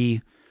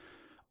the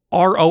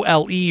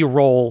ROLE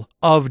roll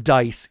of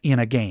dice in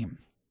a game.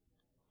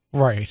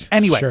 Right.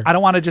 Anyway, sure. I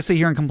don't want to just sit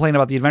here and complain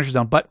about the Adventure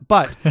Zone, but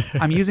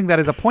I'm using that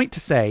as a point to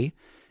say,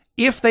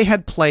 if they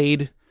had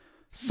played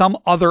some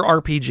other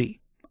RPG,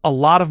 a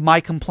lot of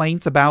my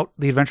complaints about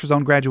the Adventure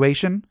Zone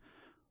Graduation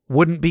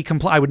wouldn't be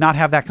I would not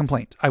have that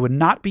complaint. I would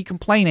not be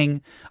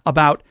complaining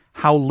about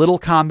how little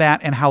combat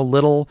and how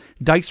little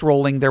dice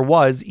rolling there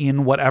was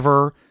in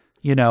whatever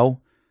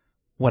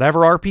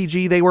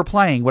RPG they were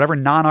playing, whatever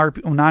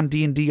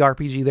non-D&D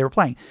RPG they were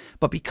playing.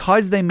 But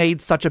because they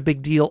made such a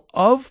big deal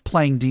of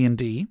playing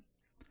D&D,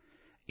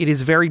 it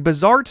is very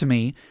bizarre to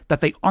me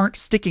that they aren't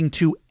sticking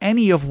to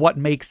any of what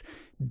makes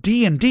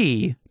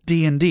D&D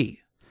D&D.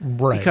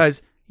 Right.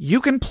 Because you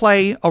can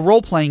play a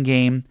role-playing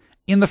game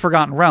in the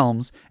Forgotten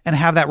Realms and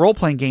have that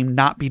role-playing game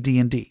not be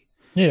D&D.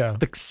 Yeah.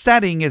 The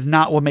setting is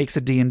not what makes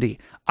it D&D.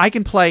 I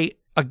can play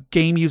a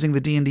game using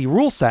the D&D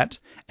rule set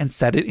and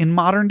set it in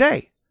modern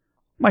day.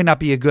 Might not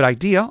be a good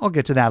idea. I'll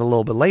get to that a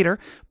little bit later.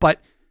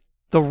 But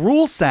the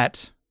rule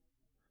set,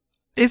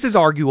 this is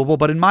arguable,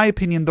 but in my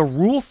opinion, the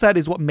rule set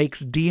is what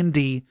makes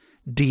D&D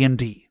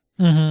D&D.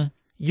 Mm-hmm.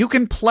 You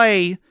can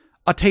play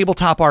a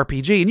tabletop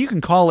RPG and you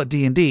can call it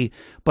D&D,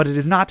 but it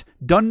is not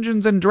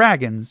Dungeons and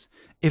Dragons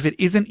if it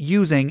isn't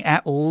using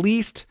at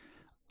least,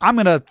 I'm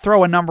going to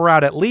throw a number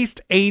out, at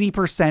least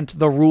 80%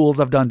 the rules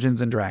of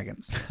Dungeons and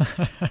Dragons.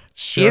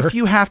 Sure. If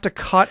you have to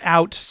cut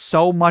out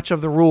so much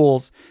of the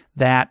rules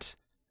that,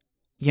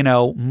 you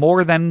know,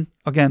 more than,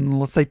 again,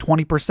 let's say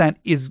 20%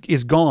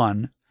 is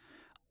gone,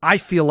 I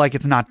feel like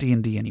it's not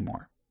D&D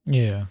anymore.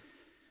 Yeah.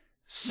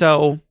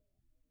 So,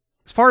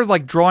 as far as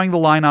like drawing the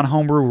line on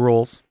homebrew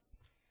rules,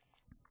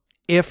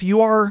 if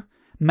you are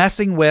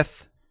messing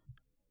with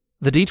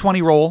the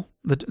D20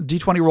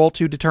 roll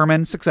to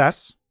determine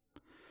success,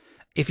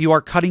 if you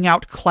are cutting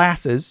out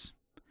classes,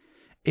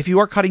 if you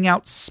are cutting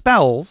out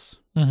spells,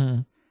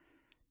 mm-hmm.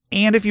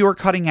 and if you are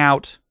cutting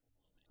out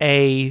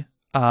a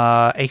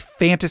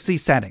fantasy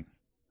setting,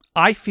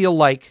 I feel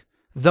like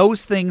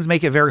those things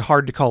make it very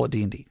hard to call it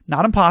D&D.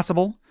 Not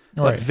impossible,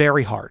 but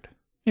very hard.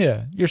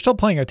 Yeah, you're still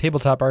playing a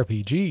tabletop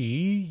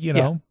RPG, you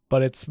know,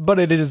 but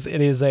it is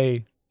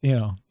a, you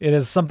know, it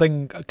is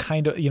something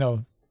kind of, you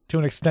know, to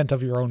an extent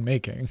of your own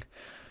making.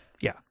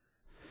 Yeah.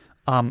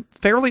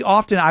 Fairly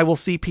often I will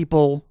see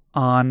people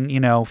on, you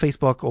know,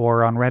 Facebook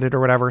or on Reddit or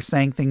whatever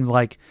saying things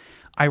like,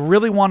 I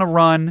really want to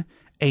run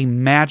a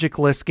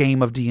magicless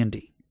game of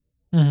D&D.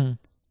 Mm-hmm.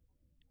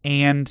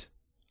 And,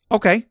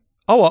 okay.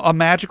 Oh, a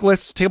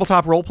magicless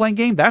tabletop role-playing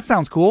game? That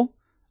sounds cool.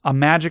 A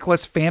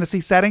magicless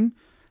fantasy setting?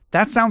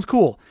 That sounds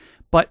cool.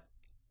 But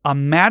a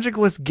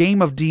magicless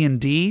game of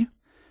D&D,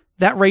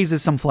 that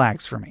raises some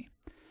flags for me.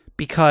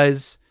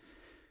 Because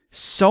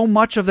so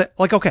much of the,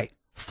 like, okay,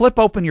 flip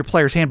open your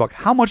player's handbook.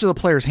 How much of the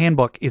player's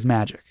handbook is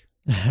magic?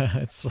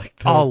 It's like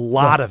a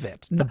lot of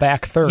it. The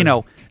back third. You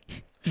know,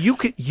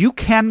 you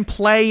can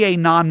play a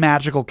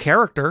non-magical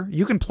character.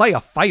 You can play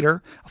a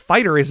fighter. A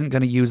fighter isn't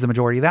going to use the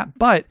majority of that.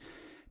 But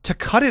to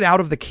cut it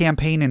out of the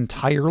campaign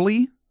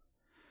entirely,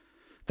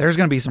 there's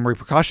going to be some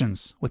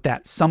repercussions with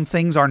that. Some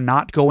things are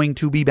not going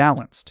to be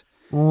balanced.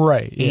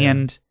 Right. Yeah.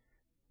 And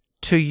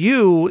to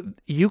you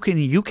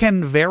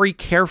can very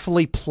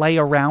carefully play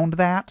around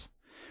that.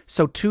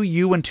 So to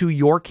you and to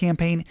your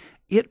campaign,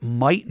 it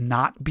might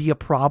not be a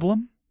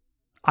problem.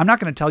 I'm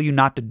not going to tell you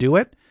not to do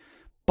it,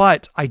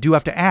 but I do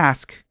have to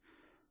ask,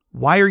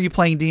 why are you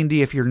playing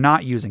D&D if you're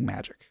not using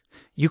magic?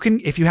 You can,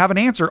 if you have an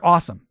answer,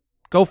 awesome.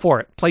 Go for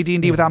it. Play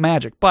D&D without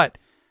magic, but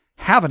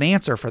have an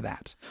answer for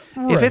that.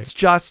 Right. If it's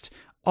just,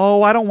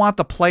 oh, I don't want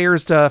the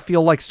players to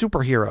feel like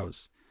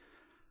superheroes.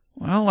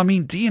 Well, I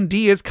mean,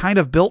 D&D is kind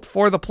of built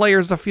for the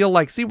players to feel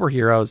like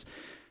superheroes.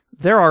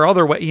 There are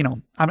other ways, you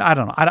know, I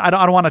don't know. I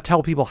don't want to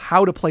tell people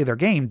how to play their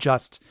game.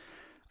 Just,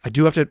 I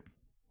do have to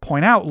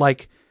point out,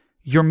 like,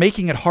 you're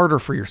making it harder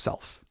for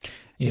yourself.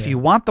 Yeah. If you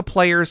want the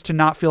players to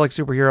not feel like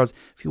superheroes,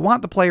 if you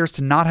want the players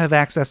to not have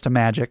access to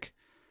magic,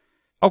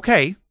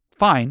 okay,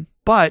 fine.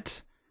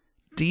 But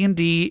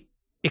D&D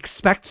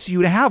expects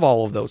you to have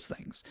all of those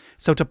things.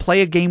 So to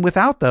play a game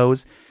without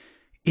those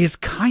is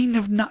kind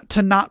of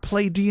not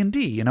play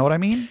D&D. You know what I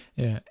mean?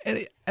 Yeah.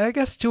 And I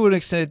guess to an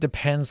extent it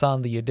depends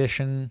on the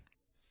edition.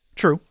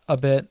 True. A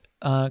bit.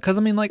 Because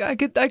I mean, like, I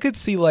could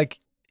see, like,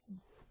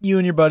 you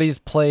and your buddies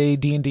play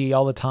D&D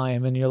all the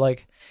time and you're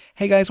like,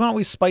 hey guys, why don't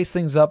we spice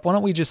things up? Why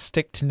don't we just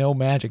stick to no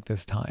magic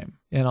this time?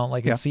 You know,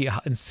 like, and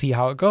see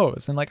how it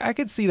goes. And like, I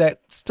could see that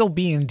still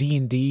being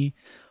D&D,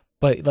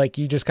 but like,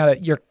 you just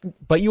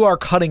but you are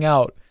cutting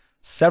out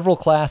several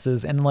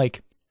classes and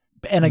like,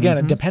 and again,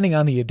 mm-hmm. depending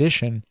on the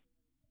edition,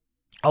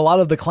 a lot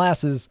of the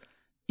classes,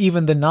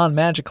 even the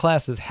non-magic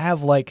classes,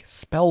 have like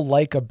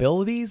spell-like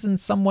abilities in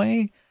some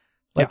way.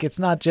 Like, it's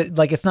not just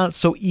like, it's not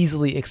so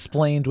easily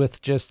explained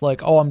with just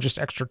like, oh, I'm just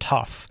extra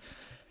tough.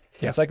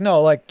 Yeah. It's like,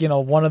 no, like, you know,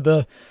 one of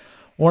the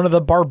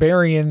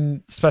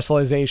barbarian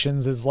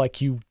specializations is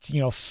like, you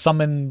know,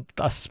 summon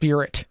a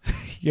spirit,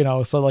 you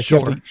know, so like,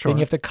 then you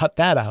have to cut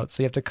that out.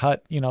 So you have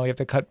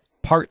to cut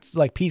parts,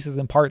 like pieces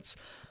and parts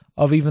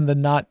of even the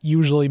not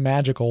usually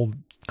magical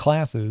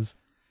classes.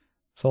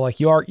 So like,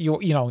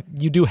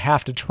 you do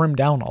have to trim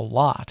down a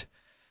lot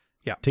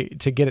to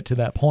get it to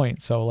that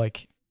point. So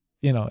like,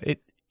 you know,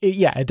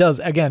 it does,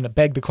 again,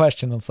 beg the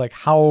question. It's like,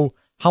 how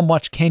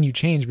much can you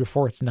change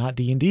before it's not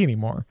D&D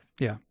anymore?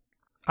 Yeah.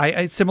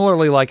 I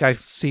similarly, like, I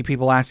see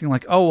people asking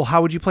like, oh, well,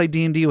 how would you play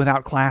D&D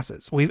without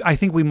classes? I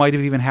think we might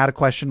have even had a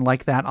question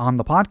like that on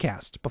the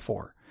podcast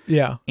before.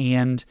 Yeah.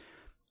 And,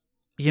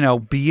 you know,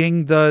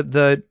 being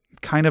the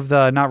kind of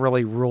the, not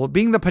really rule,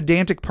 being the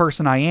pedantic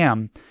person I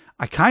am,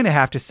 I kind of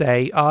have to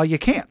say, you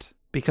can't,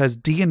 because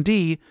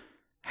D&D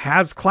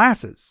has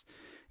classes.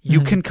 You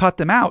mm-hmm. can cut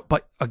them out.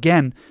 But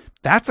again,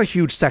 that's a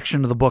huge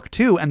section of the book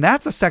too. And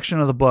that's a section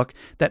of the book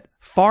that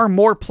far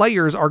more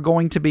players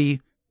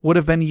would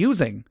have been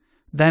using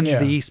than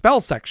the spell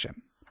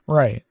section.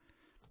 Right.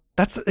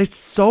 It's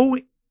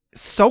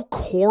so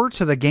core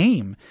to the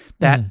game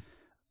that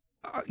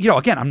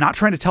again, I'm not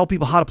trying to tell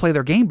people how to play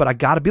their game, but I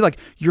got to be like,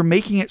 you're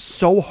making it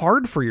so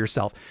hard for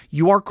yourself.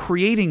 You are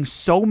creating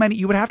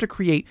you would have to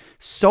create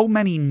so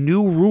many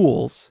new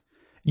rules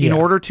in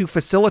order to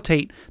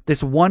facilitate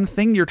this one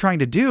thing you're trying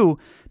to do,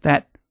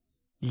 that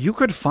you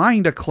could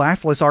find a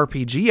classless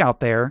RPG out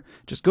there.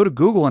 Just go to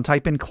Google and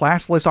type in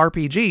classless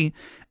RPG,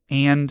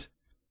 and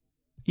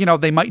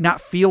they might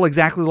not feel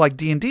exactly like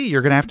D&D.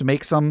 You're going to have to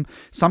make some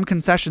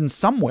concessions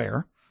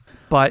somewhere,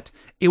 but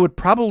it would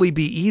probably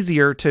be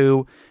easier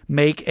to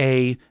make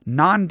a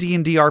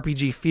non-D&D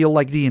RPG feel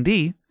like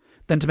D&D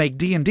than to make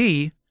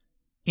D&D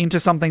into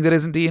something that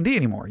isn't D&D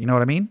anymore. You know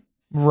what I mean?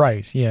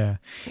 Right. Yeah.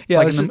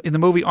 Yeah. Like in the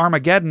movie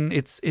Armageddon,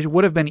 it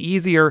would have been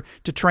easier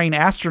to train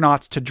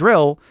astronauts to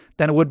drill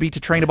than it would be to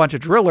train a bunch of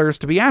drillers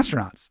to be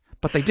astronauts,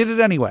 but they did it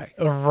anyway.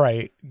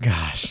 Right.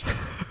 Gosh.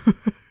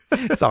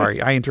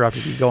 Sorry, I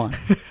interrupted you. Go on.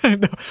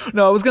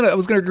 No, I was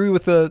gonna agree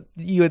with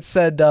you had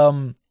said,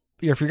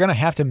 if you're gonna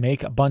have to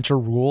make a bunch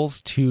of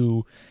rules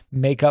to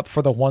make up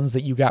for the ones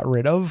that you got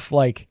rid of,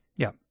 like,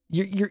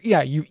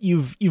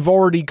 you've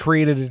already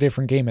created a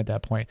different game at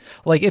that point.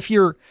 Like if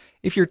you're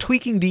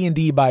tweaking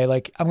D&D by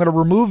like, I'm going to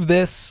remove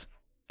this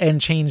and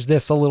change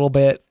this a little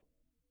bit,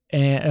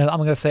 and I'm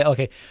going to say,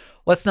 okay,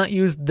 let's not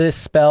use this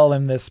spell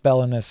and this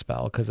spell and this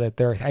spell because I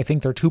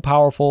think they're too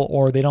powerful,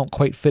 or they don't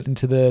quite fit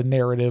into the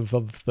narrative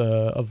of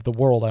the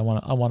world I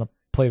want to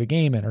play the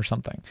game in, or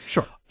something.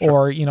 Sure.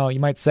 Or you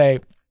might say,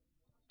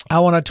 I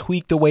want to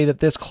tweak the way that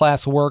this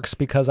class works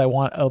because I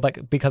want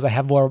because I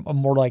have a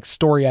more like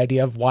story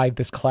idea of why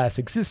this class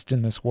exists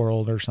in this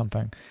world or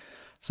something.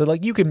 So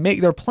like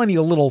there are plenty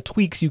of little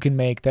tweaks you can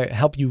make that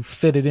help you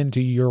fit it into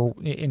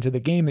the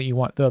game that you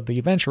want, the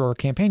adventure or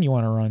campaign you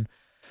want to run.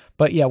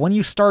 But yeah, when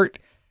you start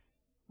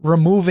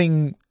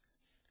removing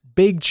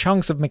big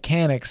chunks of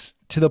mechanics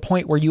to the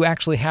point where you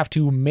actually have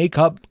to make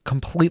up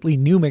completely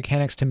new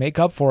mechanics to make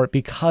up for it,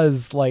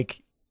 because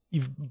like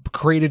you've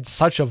created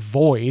such a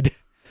void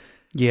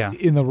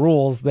in the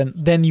rules,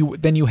 then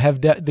you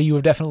have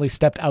definitely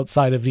stepped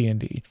outside of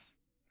D&D.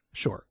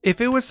 Sure.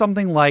 If it was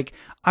something like,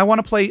 I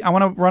want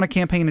to run a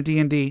campaign of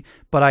D&D,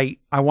 but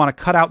I want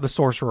to cut out the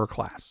sorcerer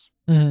class.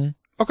 Mm-hmm.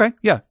 Okay.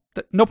 Yeah.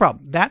 No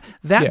problem. That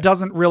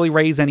doesn't really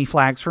raise any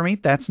flags for me.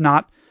 That's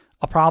not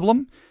a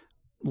problem.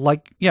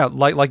 Like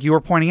you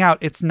were pointing out,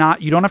 it's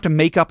not, you don't have to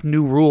make up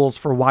new rules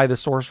for why the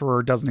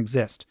sorcerer doesn't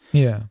exist.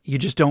 Yeah. You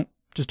just don't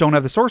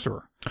have the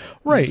sorcerer.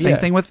 Right. Same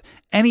thing with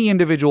any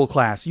individual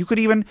class. You could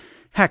even,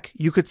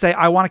 you could say,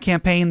 I want a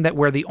campaign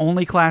where the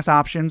only class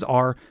options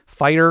are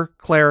fighter,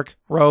 cleric,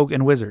 rogue,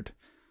 and wizard.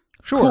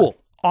 Sure. Cool.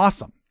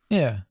 Awesome.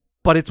 Yeah.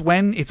 But it's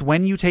when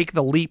you take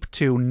the leap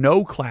to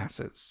no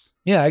classes.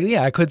 Yeah.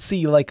 I could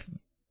see like,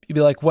 you'd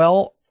be like,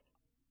 well,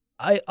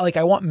 I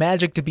want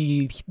magic to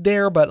be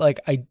there, but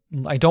like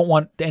I don't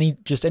want any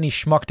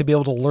schmuck to be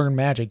able to learn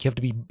magic. You have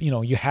to be,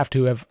 you have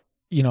to have,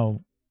 you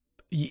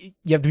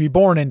have to be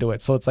born into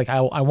it. So it's like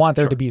I want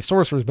there to be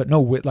sorcerers, but no,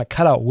 like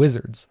cut out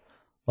wizards.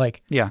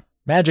 Like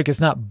magic is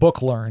not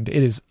book learned.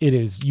 It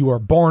is you are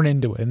born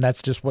into it, and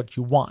that's just what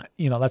you want.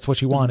 That's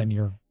what you want in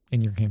your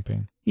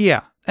campaign.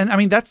 Yeah, and I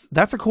mean that's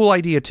a cool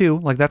idea too.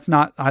 Like that's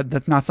not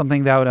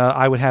something that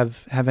I would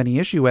have any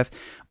issue with.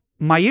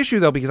 My issue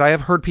though, because I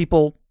have heard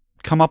people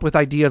come up with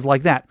ideas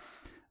like that.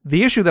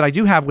 The issue that I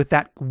do have with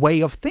that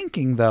way of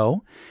thinking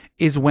though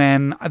is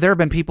when there have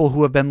been people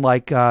who have been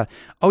like, oh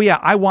yeah,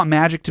 I want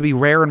magic to be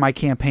rare in my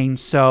campaign,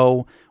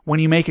 so when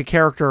you make a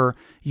character,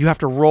 you have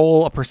to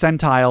roll a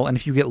percentile, and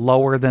if you get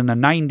lower than a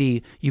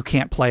 90, you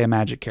can't play a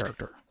magic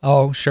character.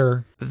 Oh,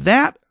 sure.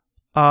 That,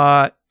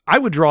 I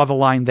would draw the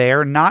line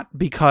there, not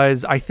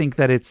because I think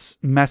that it's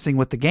messing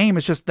with the game.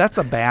 It's just, that's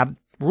a bad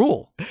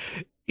rule.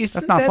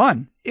 That's not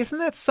fun. Isn't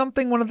that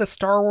something one of the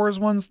Star Wars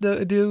ones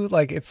do?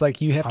 Like, it's like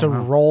you have to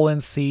roll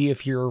and see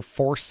if you're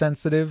force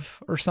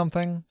sensitive or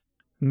something?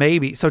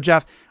 Maybe. So,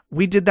 Jeff,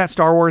 we did that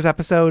Star Wars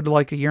episode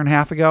like a year and a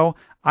half ago.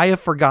 I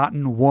have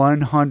forgotten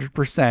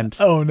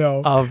 100%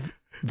 of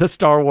the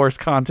Star Wars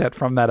content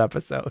from that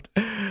episode.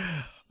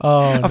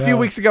 A few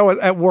weeks ago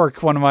at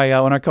work, one of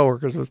our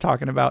coworkers was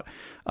talking about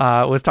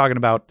something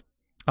about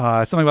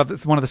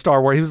this, one of the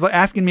Star Wars. He was like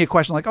asking me a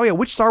question like, oh yeah,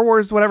 which Star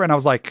Wars, whatever. And I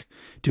was like,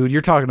 dude,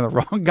 you're talking to the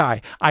wrong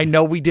guy. I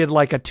know we did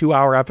like a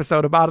 2-hour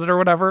episode about it or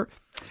whatever.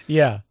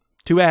 Yeah.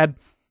 Too bad.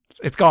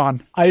 It's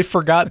gone. I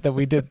forgot that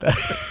we did that.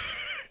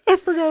 I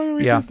forgot that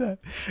we did that.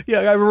 Yeah.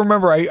 I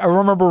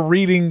remember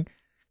reading,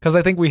 because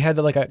I think we had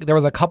there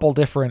was a couple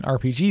different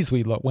RPGs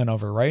we went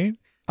over, right?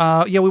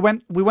 Yeah, we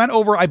went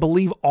over, I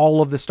believe,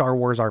 all of the Star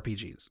Wars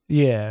RPGs.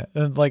 Yeah.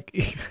 And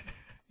like,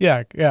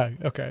 yeah,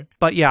 okay.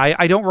 But yeah,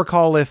 I don't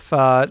recall if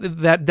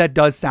that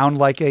does sound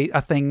like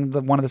a thing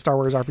that one of the Star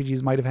Wars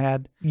RPGs might have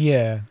had.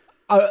 Yeah,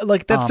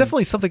 like that's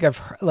definitely something I've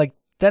heard, like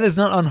that is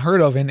not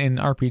unheard of in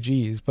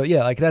RPGs. But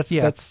yeah, like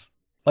that's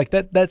like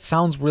that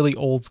sounds really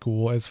old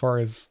school as far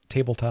as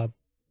tabletop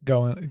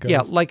goes.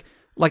 Yeah, like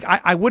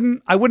I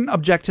wouldn't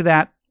object to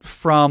that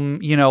from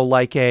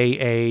like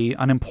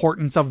an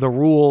importance of the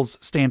rules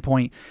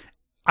standpoint.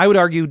 I would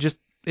argue just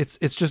it's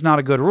just not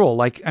a good rule.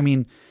 Like, I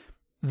mean,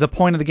 the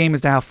point of the game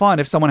is to have fun.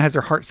 If someone has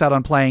their heart set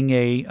on playing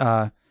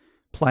a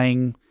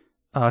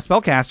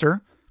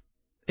spellcaster,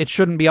 it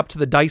shouldn't be up to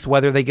the dice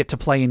whether they get to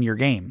play in your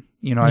game.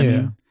 You know what I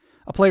mean?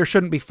 A player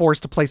shouldn't be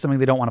forced to play something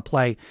they don't want to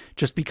play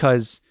just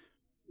because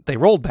they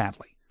rolled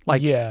badly.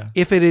 Like,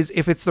 if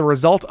it's the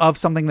result of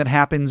something that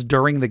happens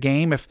during the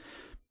game, if,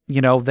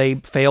 you know, they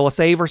fail a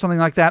save or something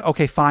like that,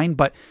 okay, fine.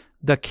 But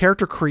the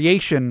character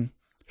creation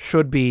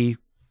should be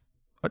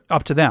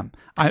up to them.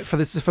 For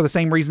the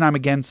same reason I'm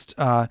against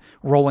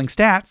rolling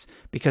stats,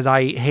 because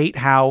I hate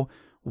how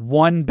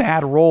one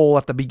bad roll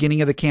at the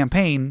beginning of the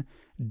campaign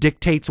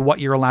dictates what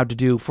you're allowed to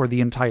do for the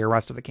entire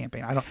rest of the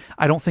campaign.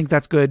 I don't think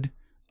that's good.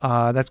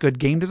 That's good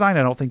game design.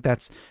 I don't think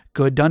that's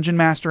good dungeon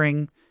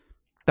mastering.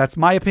 That's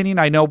my opinion.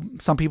 I know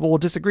some people will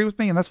disagree with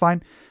me, and that's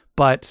fine.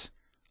 But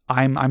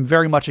I'm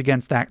very much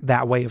against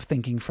that way of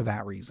thinking for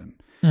that reason.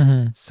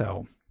 Mm-hmm.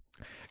 So,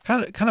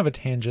 kind of a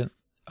tangent.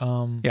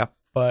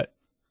 But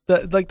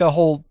the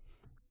whole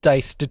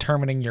dice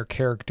determining your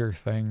character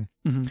thing,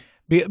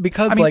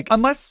 because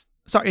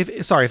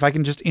if I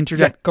can just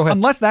interject, go ahead.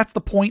 Unless that's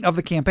the point of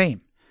the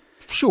campaign.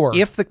 Sure.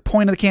 If the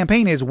point of the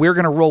campaign is we're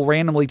going to roll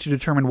randomly to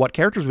determine what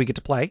characters we get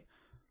to play,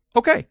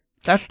 okay,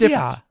 that's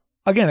different. Yeah.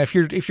 Again, if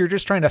you're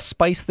just trying to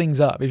spice things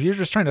up, if you're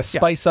just trying to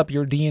spice up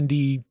your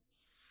D&D,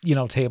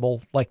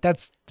 table, like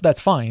that's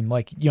fine.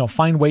 Like,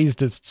 find ways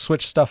to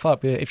switch stuff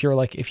up. If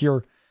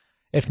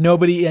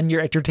nobody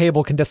at your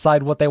table can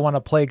decide what they want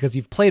to play because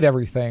you've played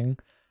everything,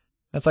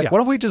 it's like,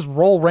 what if we just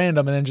roll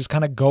random and then just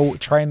kind of go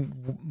try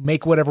and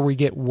make whatever we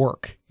get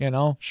work,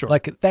 Sure.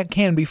 Like, that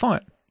can be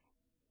fun.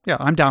 Yeah,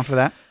 I'm down for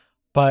that.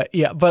 But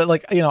I'm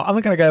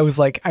the kind of guy who's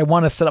like, I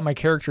want to set up my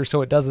character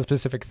so it does a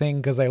specific thing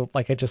because I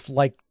just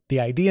like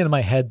the idea in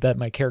my head that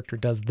my character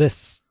does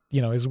this,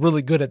 is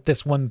really good at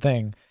this one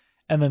thing,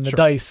 and then the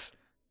dice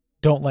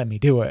don't let me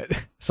do it.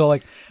 So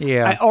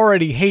I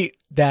already hate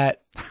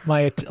that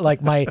my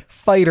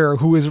fighter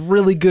who is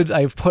really good.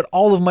 I've put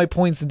all of my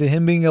points into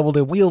him being able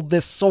to wield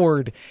this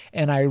sword,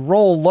 and I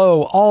roll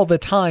low all the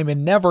time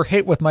and never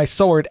hit with my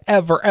sword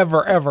ever.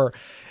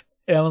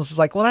 And I was just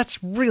like, well,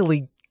 that's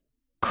really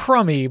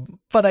crummy,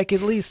 but I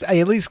at least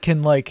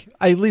can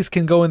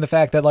go in the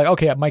fact that, like,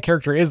 okay, my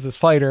character is this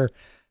fighter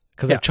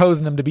because I've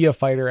chosen him to be a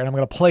fighter, and I'm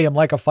going to play him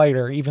like a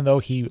fighter, even though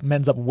he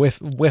ends up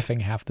whiffing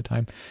half the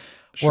time.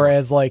 Sure.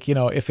 Whereas,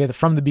 if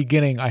from the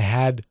beginning I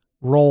had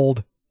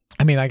rolled,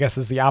 I mean, I guess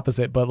it's the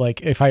opposite, but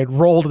if I had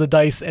rolled the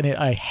dice and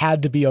I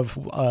had to be a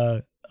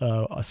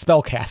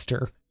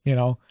spellcaster,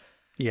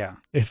 Yeah.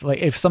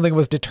 If something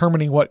was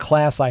determining what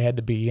class I had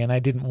to be, and I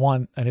didn't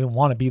want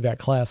to be that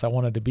class, I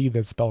wanted to be the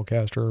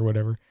spellcaster or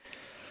whatever.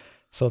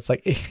 So it's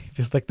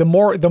like the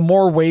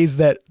more ways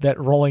that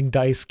rolling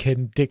dice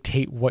can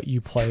dictate what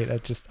you play,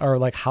 that just are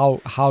like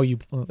how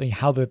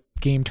the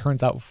game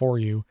turns out for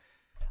you.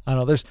 I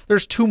don't know.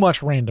 There's too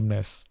much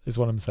randomness, is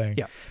what I'm saying.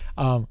 Yeah.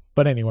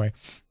 But anyway.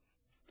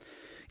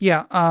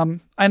 Yeah.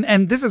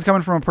 And this is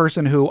coming from a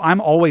person who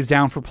I'm always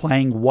down for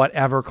playing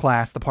whatever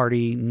class the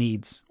party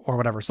needs or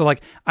whatever. So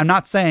I'm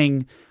not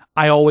saying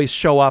I always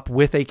show up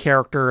with a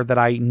character that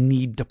I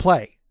need to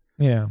play.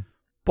 Yeah.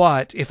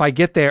 But if I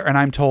get there and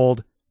I'm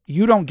told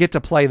you don't get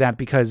to play that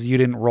because you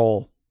didn't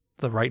roll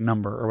the right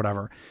number or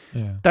whatever,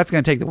 that's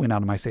going to take the wind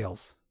out of my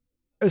sails.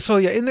 So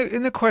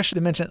in the question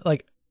they mentioned,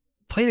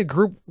 played a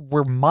group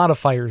where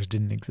modifiers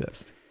didn't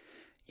exist.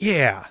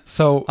 Yeah.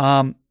 So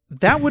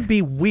that would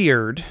be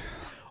weird.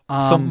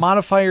 So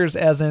modifiers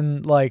as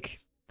in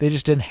they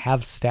just didn't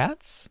have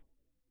stats?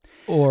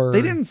 Or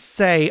they didn't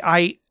say.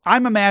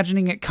 I'm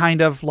imagining it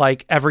kind of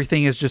like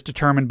everything is just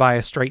determined by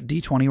a straight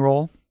D20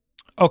 roll.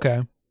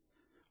 Okay.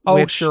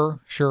 Oh,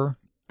 sure.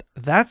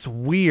 That's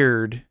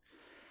weird.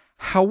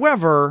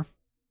 However,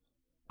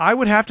 I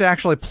would have to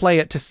actually play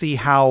it to see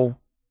how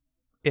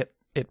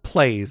it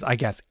plays, I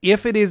guess.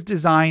 If it is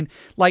designed,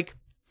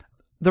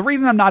 the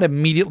reason I'm not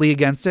immediately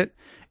against it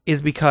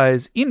is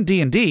because in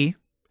D&D,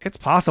 it's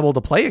possible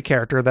to play a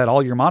character that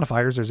all your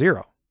modifiers are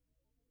 0.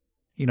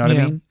 You know what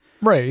I mean?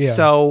 Right, yeah.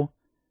 So,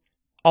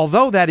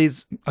 although that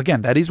is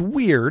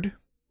weird,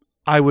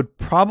 I would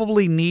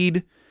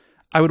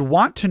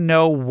want to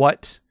know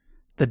what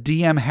the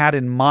DM had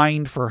in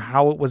mind for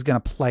how it was going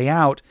to play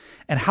out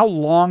and how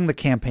long the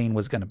campaign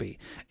was going to be.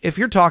 If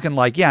you're talking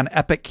an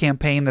epic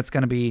campaign that's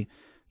going to be,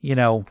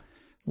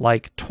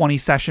 20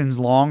 sessions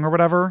long or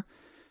whatever,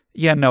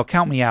 no,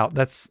 count me out.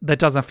 That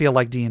doesn't feel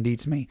like D&D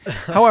to me.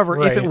 However,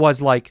 right. If it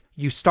was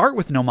you start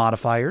with no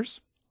modifiers,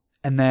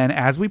 and then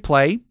as we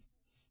play,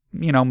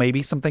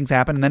 maybe some things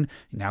happen, and then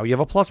now you have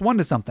a +1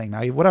 to something.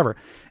 Now you whatever.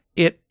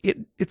 It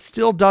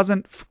still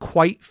doesn't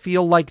quite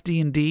feel like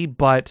D&D,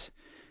 but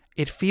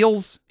it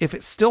feels, if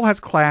it still has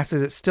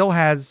classes, it still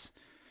has,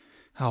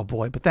 oh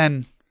boy, but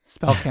then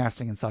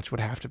spellcasting and such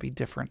would have to be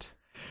different.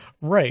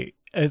 Right.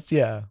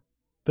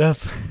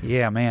 That's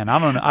yeah, man. I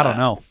don't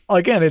know.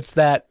 Again, it's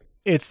that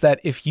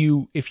if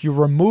you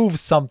remove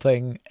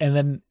something and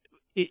then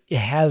it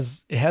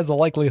has a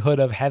likelihood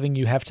of having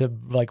you have to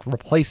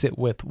replace it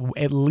with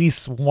at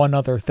least one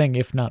other thing,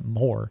 if not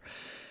more.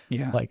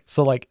 Yeah.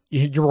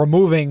 You're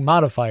removing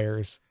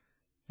modifiers,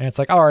 And it's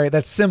like, all right,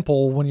 that's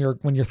simple when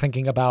you're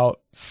thinking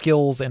about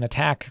skills and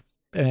attack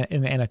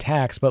and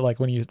attacks, but like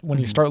when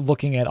you start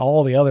looking at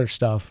all the other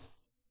stuff,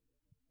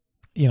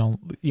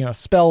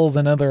 spells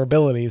and other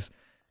abilities,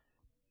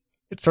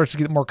 it starts to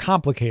get more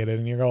complicated,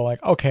 and you go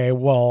like, okay,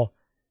 well,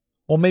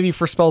 maybe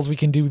for spells we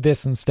can do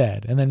this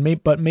instead, and then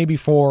maybe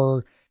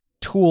for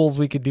tools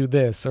we could do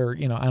this, or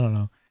I don't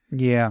know.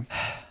 Yeah.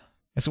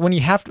 It's when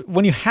you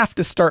have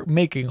to start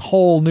making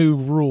whole new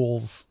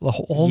rules, the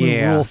whole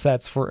new rule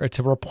sets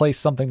to replace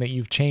something that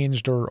you've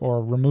changed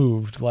or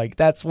removed. Like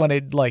that's when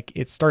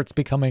it starts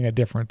becoming a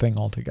different thing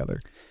altogether.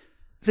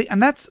 See,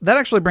 and that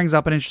actually brings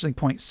up an interesting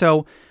point.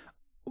 So,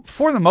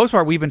 for the most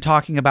part, we've been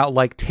talking about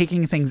like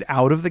taking things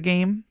out of the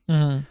game.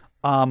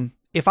 Mm-hmm.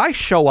 If I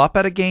show up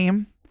at a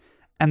game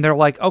and they're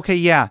like, okay,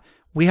 yeah,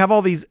 we have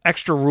all these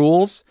extra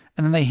rules,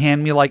 and then they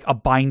hand me like a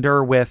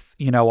binder with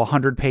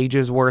 100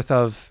 pages worth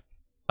of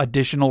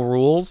additional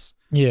rules.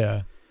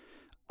 Yeah,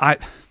 I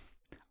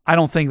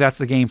don't think that's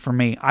the game for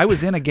me. I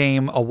was in a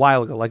game a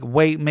while ago,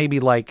 maybe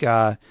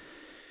 12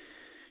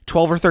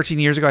 or 13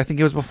 years ago. I think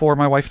it was before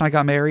my wife and I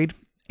got married,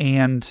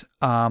 and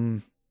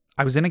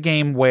I was in a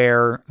game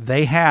where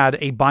they had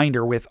a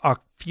binder with a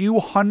few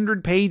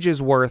hundred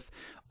pages worth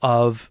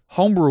of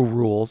homebrew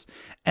rules,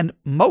 and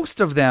most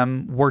of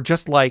them were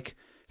just like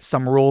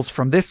some rules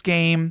from this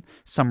game,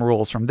 some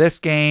rules from this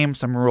game,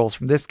 some rules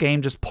from this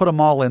game, just put them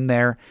all in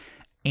there.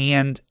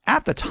 And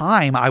at the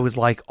time I was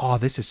like, oh,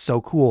 this is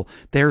so cool.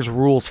 There's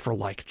rules for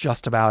like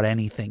just about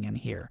anything in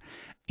here.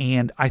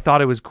 And I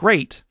thought it was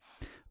great.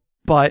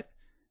 But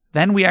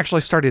then we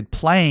actually started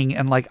playing,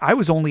 and like I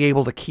was only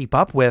able to keep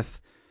up with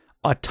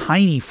a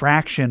tiny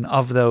fraction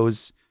of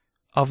those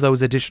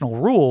additional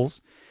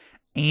rules.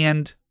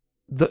 And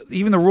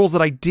even the rules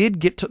that I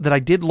did that I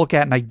did look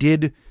at and I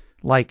did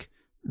like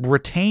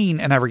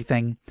retain and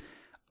everything,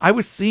 I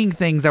was seeing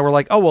things that were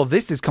like, oh, well,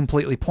 this is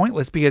completely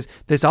pointless because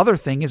this other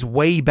thing is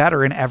way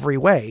better in every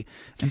way,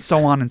 and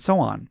so on and so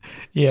on.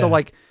 Yeah. So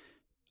like,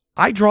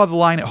 I draw the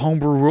line at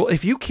homebrew rule.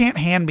 If you can't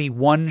hand me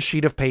one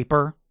sheet of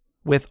paper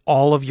with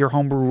all of your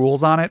homebrew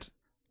rules on it,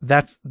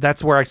 that's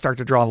where I start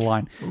to draw the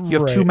line. You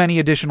have too many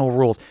additional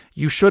rules.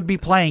 You should be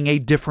playing a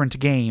different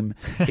game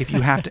if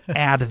you have to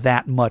add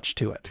that much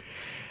to it.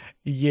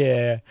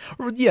 Yeah.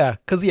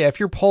 Because if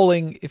you're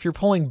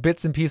pulling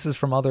bits and pieces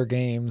from other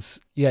games,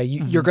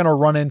 you're gonna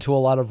run into a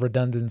lot of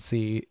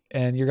redundancy,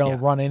 and you're gonna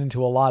run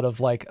into a lot of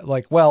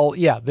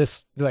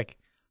this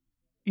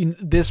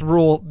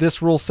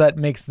rule set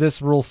makes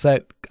this rule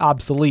set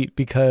obsolete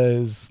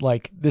because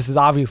like this is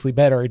obviously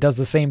better. It does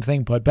the same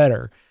thing but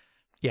better.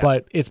 Yeah.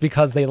 But it's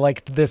because they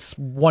liked this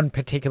one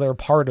particular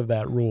part of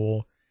that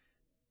rule.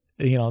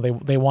 They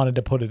wanted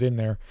to put it in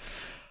there.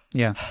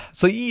 Yeah.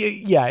 So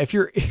if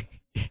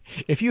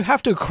you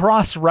have to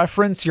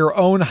cross-reference your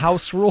own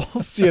house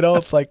rules,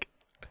 it's like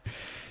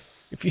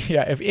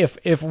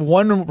if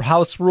one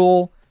house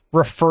rule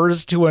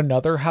refers to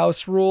another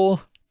house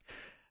rule,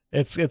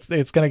 it's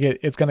gonna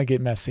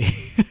get messy.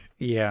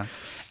 Yeah.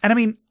 And I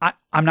mean,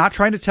 I'm not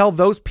trying to tell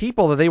those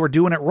people that they were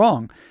doing it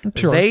wrong.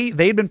 Sure.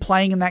 They'd been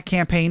playing in that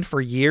campaign for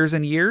years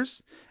and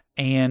years,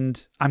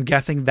 and I'm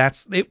guessing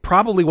it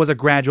probably was a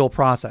gradual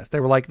process.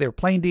 They were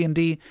playing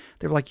D&D.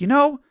 They were like,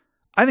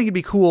 I think it'd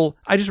be cool.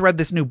 I just read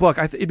this new book.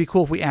 It'd be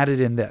cool if we added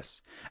in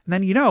this. And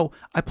then,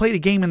 I played a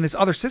game in this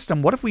other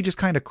system. What if we just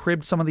kind of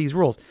cribbed some of these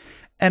rules?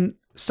 And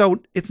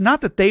so it's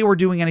not that they were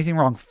doing anything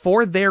wrong.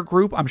 For their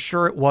group, I'm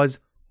sure it was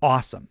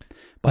awesome.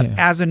 But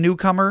as a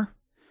newcomer,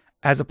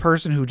 as a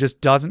person who just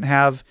doesn't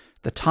have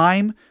the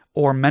time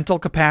or mental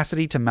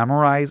capacity to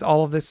memorize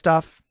all of this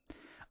stuff,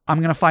 I'm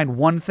going to find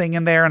one thing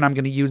in there and I'm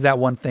going to use that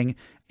one thing,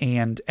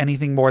 and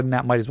anything more than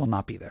that might as well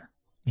not be there.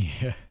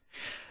 Yeah.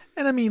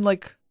 And I mean,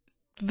 like,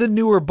 the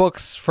newer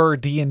books for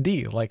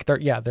D&D, like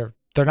they're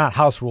not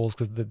house rules,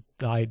 because the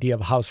idea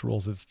of house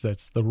rules is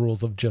that's the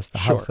rules of just the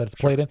house that it's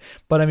played in.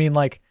 But I mean,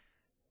 like,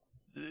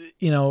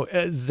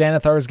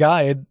 Xanathar's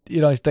Guide,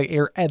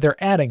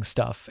 they're adding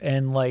stuff,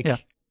 and like,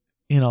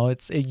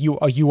 you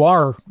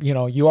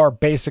are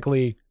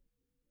basically,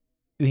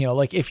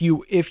 like if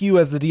you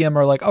as the DM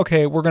are like,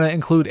 okay, we're going to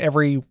include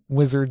every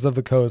Wizards of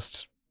the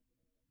Coast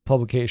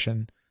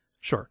publication.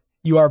 Sure.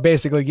 You are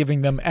basically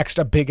giving them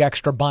big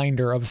extra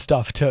binder of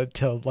stuff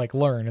to like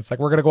learn. It's like,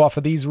 we're going to go off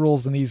of these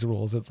rules and these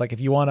rules. It's like, if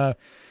you want to,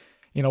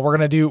 we're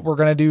going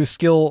to do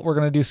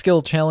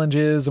skill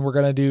challenges, and we're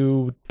going to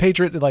do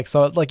Patriots. Like,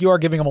 so like you are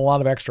giving them a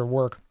lot of extra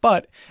work,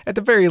 but at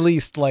the very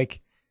least,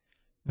 like,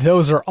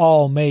 those are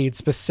all made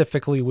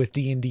specifically with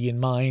D&D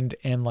in mind,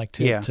 and like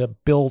to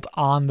build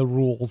on the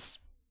rules,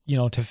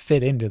 to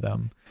fit into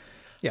them.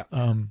 Yeah.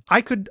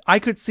 I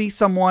could see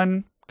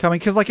someone coming,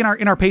 because like in our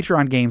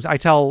Patreon games, I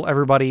tell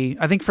everybody,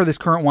 I think for this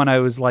current one, I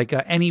was like,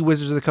 any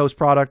Wizards of the Coast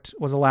product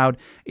was allowed.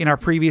 In our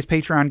previous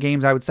Patreon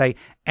games, I would say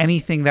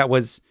anything that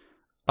was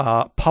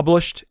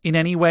published in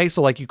any way.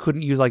 So like you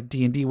couldn't use like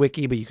D&D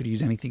Wiki, but you could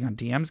use anything on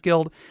DM's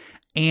Guild.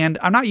 And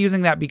I'm not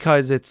using that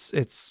because it's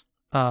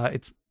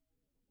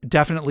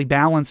definitely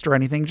balanced or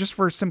anything, just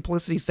for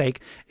simplicity's sake.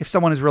 If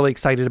someone is really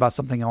excited about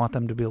something, I want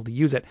them to be able to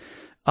use it.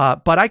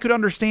 But I could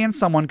understand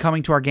someone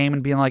coming to our game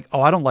and being like,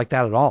 oh, I don't like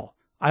that at all.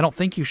 I don't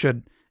think you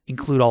should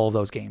include all of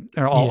those games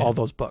or all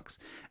those books.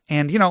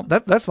 And,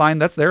 that's fine.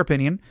 That's their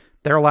opinion.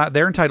 They're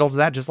entitled to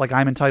that, just like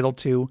I'm entitled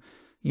to,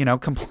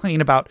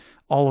 complain about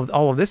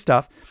all of this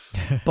stuff.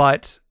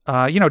 But,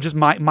 just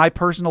my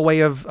personal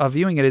way of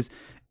viewing it is,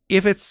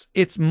 if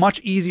it's much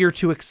easier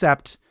to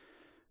accept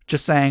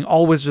just saying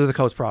all Wizards of the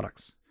Coast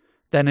products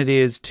than it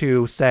is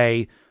to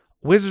say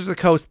Wizards of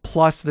the Coast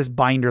plus this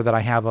binder that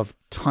I have of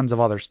tons of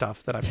other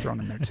stuff that I've thrown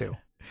in there too.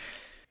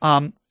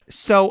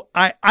 So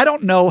I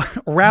don't know,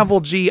 Ravel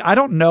G, I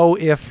don't know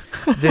if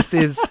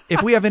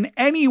we have in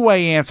any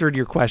way answered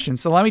your question.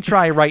 So let me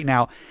try right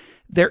now.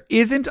 There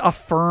isn't a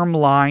firm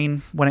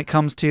line when it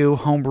comes to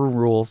homebrew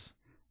rules.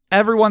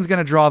 Everyone's going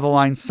to draw the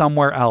line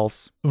somewhere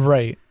else.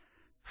 Right.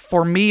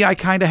 For me, I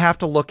kind of have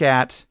to look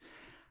at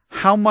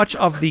how much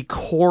of the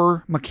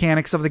core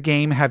mechanics of the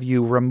game have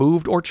you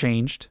removed or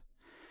changed.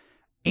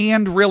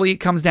 And really, it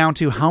comes down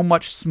to how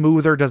much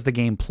smoother does the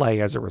game play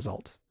as a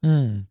result.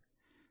 Okay.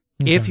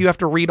 If you have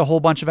to read a whole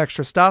bunch of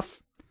extra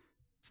stuff,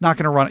 it's not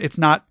going to run. It's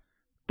not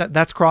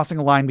that's crossing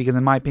a line, because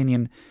in my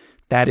opinion,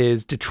 that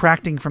is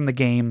detracting from the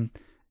game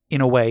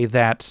in a way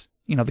that,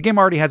 the game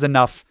already has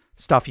enough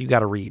stuff you got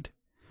to read.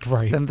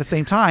 Right. Then at the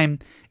same time,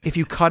 if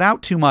you cut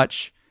out too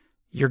much,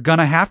 you're going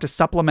to have to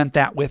supplement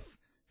that with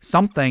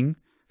something.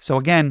 So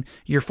again,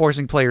 you're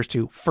forcing players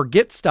to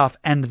forget stuff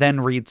and then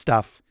read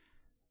stuff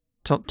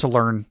to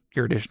learn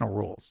your additional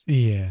rules.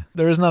 Yeah.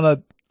 There is not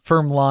a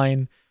firm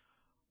line.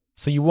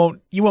 So you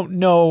won't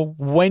know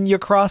when you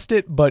crossed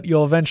it, but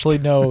you'll eventually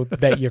know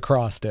that you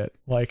crossed it.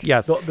 Like,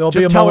 yes, there'll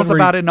just be a tell us moment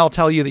about it, and I'll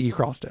tell you that you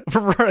crossed it.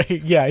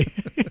 Right? Yeah,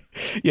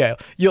 yeah.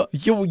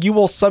 You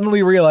will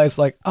suddenly realize,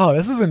 like, oh,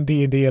 this isn't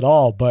D&D at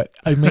all. But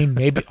I mean,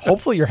 maybe,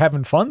 hopefully, you're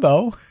having fun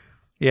though.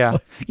 Yeah,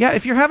 yeah.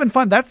 If you're having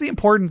fun, that's the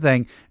important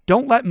thing.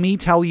 Don't let me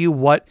tell you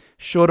what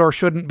should or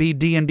shouldn't be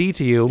D&D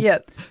to you. Yeah,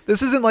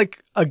 this isn't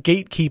like a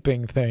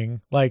gatekeeping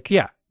thing. Like,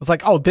 yeah. It's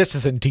like, oh, this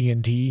isn't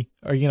D&D,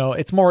 or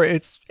it's more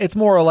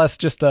or less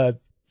just a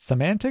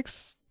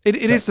semantics. It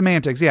is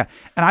semantics, yeah.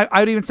 And I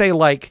would even say,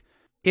 like,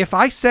 if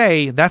I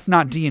say that's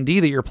not D&D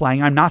that you're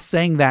playing, I'm not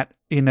saying that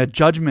in a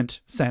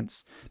judgment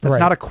sense. That's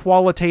not a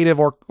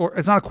qualitative or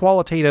it's not a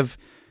qualitative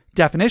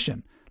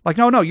definition. Like,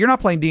 no, you're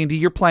not playing D&D.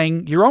 You're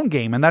playing your own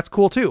game, and that's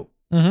cool too.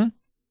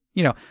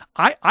 Mm-hmm.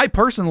 I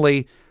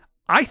personally,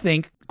 I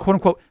think, quote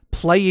unquote,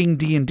 playing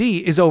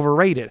D&D is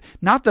overrated.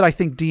 Not that I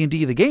think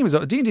D&D the game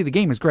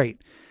is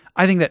great.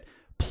 I think that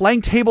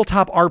playing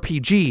tabletop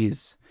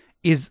RPGs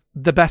is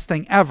the best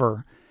thing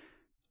ever.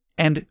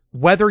 And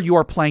whether you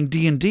are playing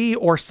D&D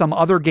or some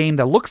other game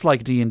that looks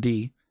like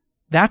D&D,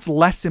 that's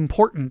less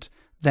important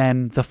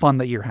than the fun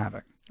that you're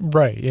having.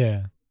 Right,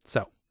 yeah.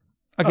 So,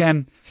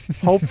 again,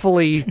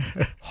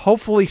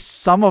 hopefully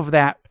some of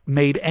that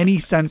made any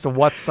sense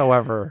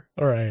whatsoever.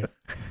 All right.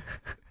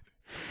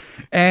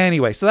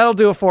 Anyway, so that'll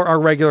do it for our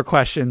regular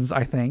questions,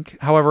 I think.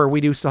 However, we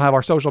do still have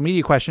our social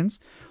media questions.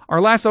 Our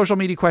last social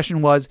media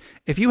question was,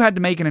 if you had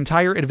to make an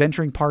entire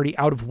adventuring party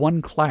out of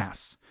one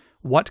class,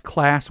 what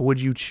class would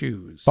you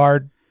choose?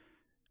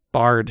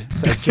 Bard,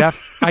 says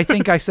Jeff. I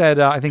think I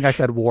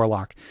said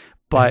Warlock.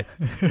 But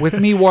with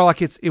me,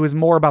 Warlock, it was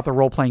more about the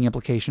role-playing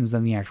implications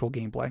than the actual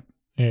gameplay.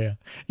 Yeah.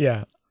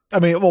 Yeah. I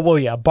mean, well,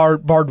 yeah,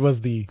 Bard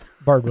was the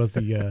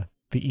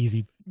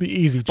easy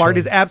choice. Bard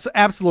is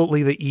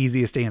absolutely the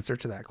easiest answer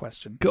to that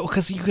question. Go,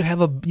 because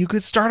you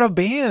could start a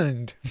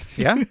band.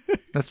 Yeah,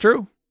 that's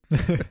true.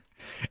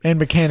 And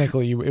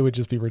mechanically, it would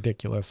just be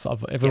ridiculous.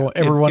 Of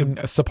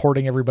everyone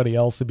supporting everybody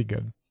else, it'd be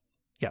good.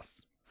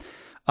 Yes.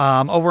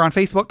 Over on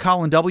Facebook,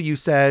 Colin W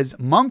says,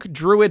 Monk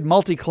Druid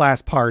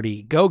multi-class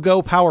party.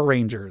 Go Power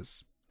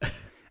Rangers.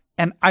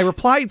 And I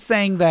replied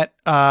saying that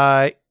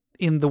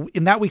in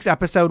that week's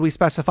episode, we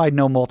specified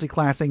no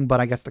multi-classing, but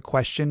I guess the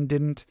question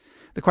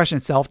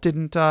itself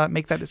didn't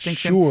make that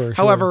distinction. Sure.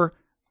 However,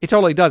 it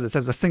totally does. It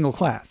says a single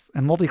class,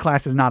 and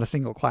multi-class is not a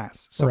single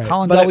class. So right.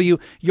 Colin W,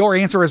 your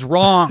answer is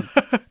wrong.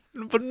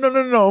 But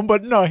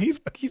no,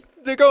 he's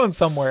they're going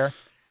somewhere.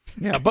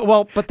 Yeah,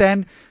 but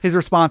then his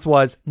response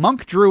was,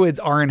 Monk Druids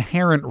are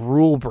inherent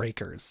rule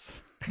breakers.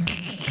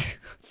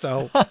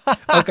 So,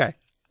 okay.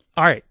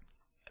 All right.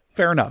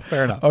 Fair enough.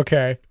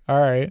 Okay. All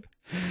right.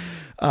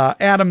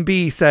 Adam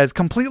B says,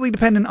 completely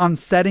dependent on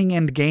setting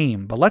and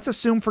game, but let's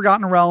assume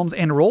Forgotten Realms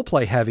and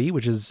roleplay heavy,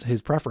 which is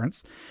his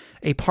preference.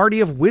 A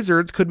party of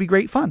wizards could be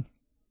great fun.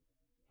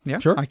 Yeah,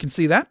 sure. I can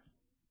see that.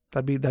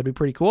 That'd be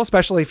pretty cool,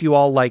 especially if you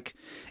all like,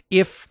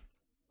 if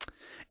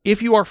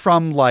you are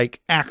from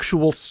like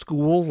actual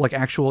schools, like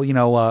actual,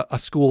 a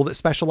school that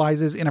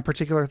specializes in a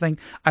particular thing.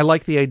 I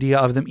like the idea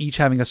of them each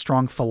having a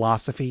strong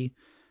philosophy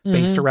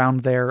based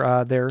around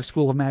their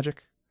school of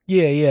magic.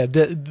 Yeah.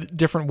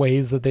 Different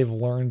ways that they've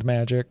learned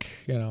magic,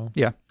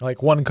 Yeah.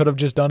 Like one could have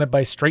just done it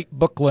by straight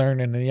book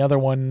learning, and the other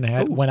one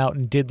went out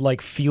and did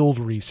like field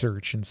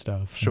research and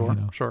stuff.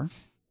 Sure.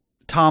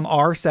 Tom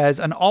R says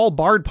an all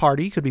bard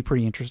party could be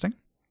pretty interesting.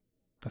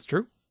 That's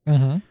true.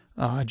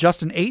 Mm-hmm.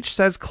 Justin H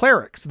says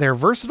clerics. Their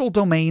versatile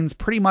domains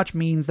pretty much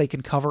means they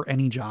can cover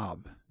any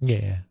job.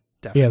 Yeah.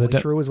 definitely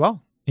true as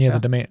well. Yeah,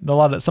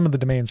 some of the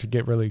domains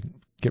get really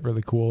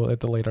cool at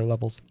the later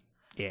levels.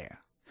 Yeah.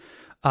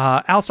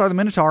 Alstar the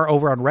Minotaur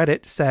over on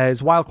Reddit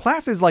says, while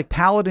classes like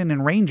Paladin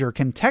and Ranger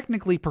can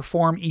technically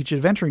perform each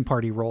adventuring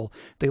party role,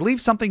 they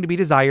leave something to be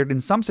desired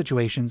in some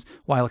situations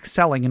while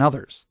excelling in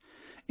others.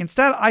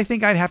 Instead, I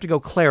think I'd have to go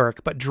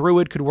Cleric, but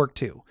Druid could work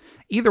too.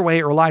 Either way,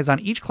 it relies on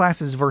each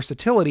class's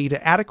versatility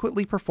to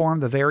adequately perform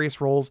the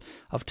various roles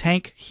of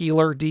tank,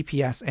 healer,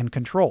 DPS, and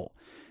control.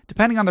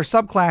 Depending on their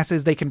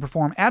subclasses, they can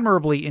perform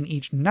admirably in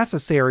each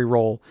necessary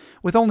role,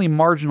 with only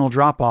marginal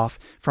drop-off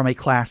from a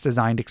class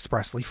designed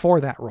expressly for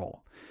that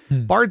role.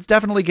 Bards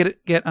definitely get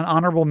an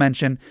honorable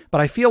mention, but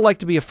I feel like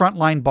to be a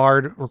frontline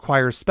bard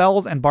requires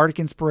spells and bardic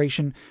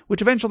inspiration, which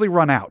eventually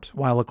run out,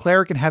 while a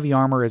cleric in heavy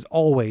armor is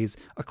always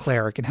a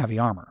cleric in heavy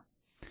armor.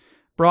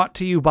 Brought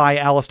to you by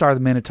Alistar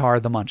the Minotaur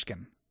the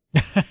Munchkin.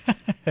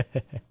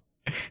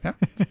 Yeah,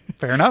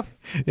 fair enough.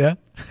 Yeah.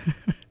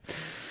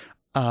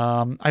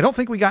 I don't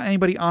think we got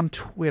anybody on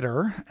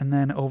Twitter. And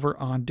then over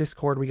on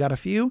Discord, we got a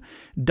few.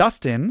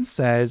 Dustin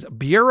says,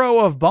 Bureau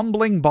of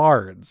Bumbling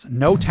Bards.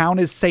 No town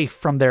is safe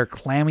from their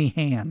clammy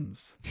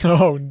hands.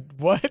 Oh,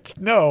 what?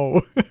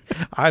 No.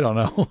 I don't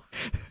know.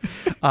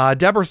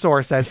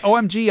 Debrasor says,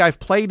 OMG, I've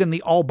played in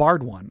the all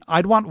bard one.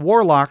 I'd want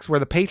warlocks where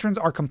the patrons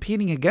are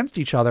competing against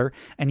each other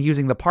and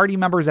using the party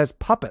members as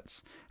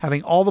puppets,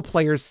 having all the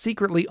players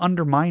secretly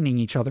undermining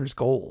each other's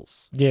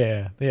goals.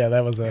 Yeah,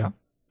 that was a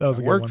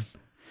good one.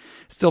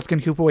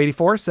 Stiltskin Kupo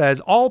 84 says,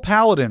 all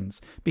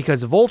paladins,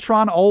 because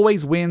Voltron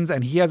always wins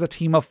and he has a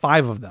team of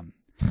 5 of them.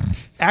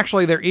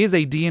 Actually, there is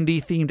a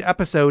D&D themed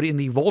episode in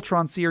the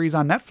Voltron series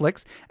on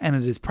Netflix, and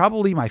it is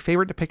probably my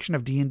favorite depiction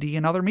of D&D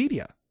in other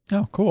media.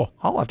 Oh, cool.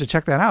 I'll have to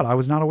check that out. I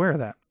was not aware of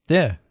that.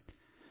 Yeah.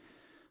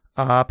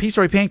 Peace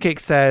Pancake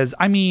says,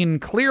 I mean,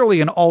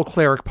 clearly an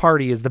all-cleric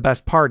party is the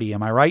best party,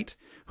 am I right?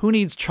 Who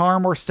needs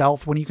charm or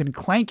stealth when you can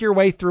clank your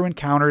way through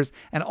encounters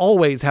and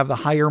always have the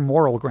higher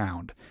moral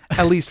ground?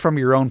 At least from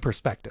your own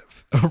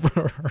perspective.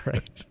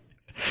 Right.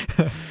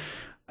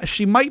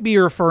 She might be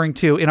referring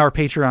to, in our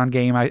Patreon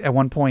game, at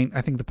one point,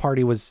 I think the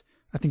party was,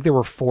 I think there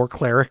were 4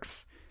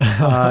 clerics.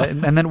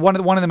 And then one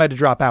of them had to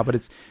drop out, but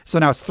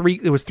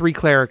it was 3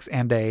 clerics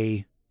and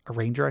a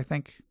ranger, I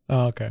think.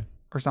 Oh, okay.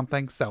 Or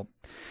something. So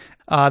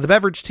the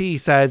Beverage Tea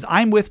says,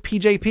 I'm with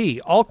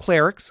PJP. All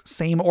clerics,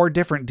 same or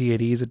different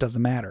deities, it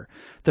doesn't matter.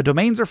 The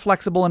domains are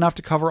flexible enough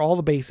to cover all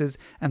the bases,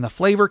 and the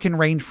flavor can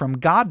range from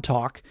God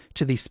talk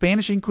to the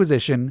Spanish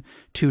Inquisition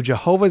to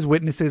Jehovah's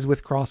Witnesses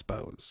with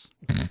crossbows.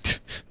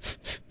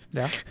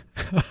 Yeah.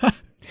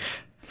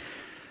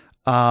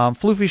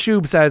 Floofy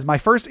Shoob says, my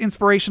first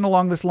inspiration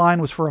along this line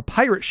was for a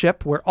pirate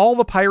ship where all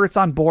the pirates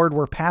on board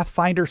were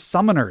Pathfinder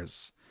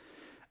summoners.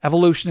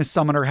 Evolutionist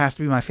Summoner has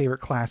to be my favorite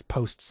class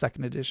post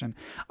 2nd edition.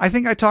 I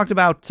think I talked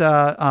about,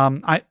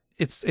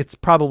 it's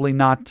probably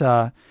not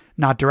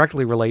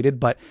directly related,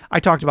 but I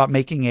talked about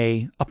making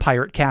a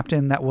pirate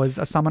captain that was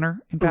a summoner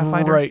in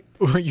Pathfinder. Right.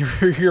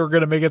 You're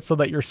going to make it so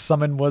that your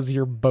summon was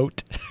your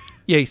boat.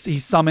 Yeah, he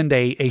summoned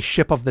a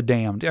ship of the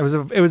damned. It was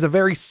a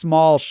very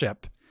small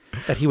ship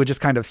that he would just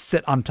kind of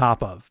sit on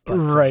top of. But,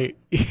 right.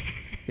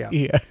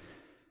 Yeah.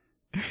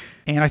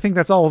 And I think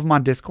that's all of them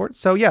on Discord.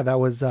 So yeah, that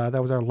was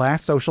our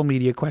last social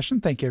media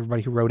question. Thank you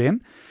everybody who wrote in.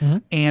 Mm-hmm.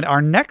 And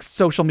our next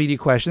social media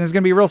question is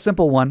going to be a real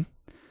simple one.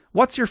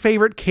 What's your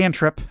favorite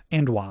cantrip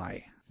and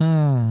why?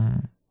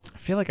 I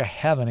feel like I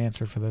have an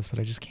answer for this, but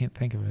I just can't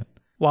think of it.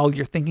 While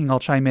you're thinking, I'll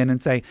chime in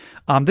and say,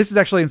 this is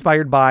actually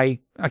inspired by,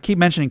 I keep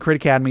mentioning Crit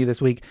Academy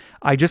this week.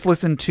 I just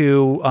listened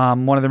to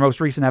one of their most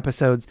recent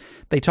episodes.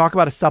 They talk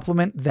about a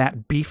supplement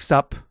that beefs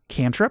up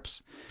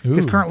cantrips.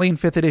 Because currently in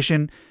 5th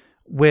edition,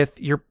 with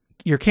your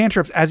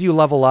cantrips, as you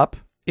level up,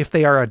 if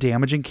they are a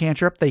damaging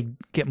cantrip, they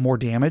get more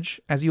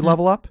damage as you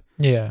level up.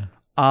 Yeah.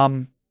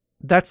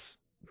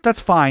 That's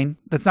fine.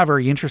 That's not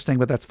very interesting,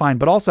 but that's fine.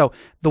 But also,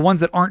 the ones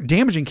that aren't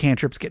damaging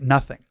cantrips get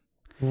nothing.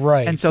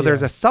 Right. And so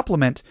there's a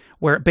supplement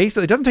where it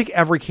doesn't take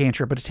every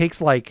cantrip, but it takes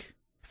like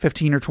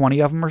 15 or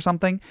 20 of them or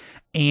something.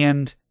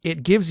 And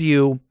it gives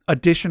you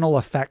additional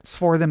effects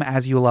for them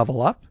as you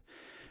level up.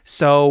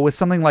 So with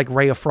something like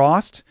Ray of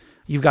Frost,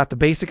 you've got the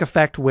basic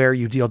effect where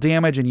you deal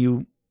damage and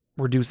you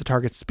reduce the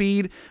target's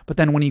speed. But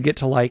then when you get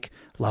to like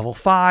level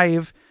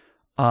 5,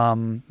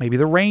 maybe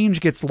the range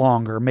gets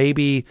longer.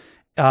 Maybe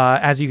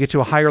as you get to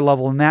a higher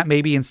level than that,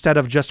 maybe instead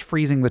of just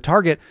freezing the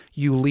target,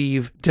 you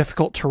leave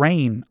difficult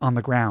terrain on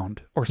the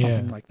ground or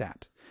something like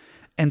that.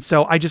 And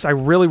so I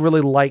really, really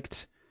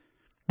liked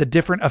the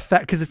different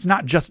effect, because it's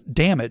not just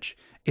damage.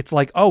 It's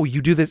like, oh, you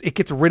do this, it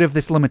gets rid of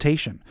this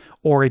limitation,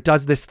 or it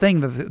does this thing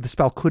that the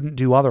spell couldn't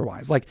do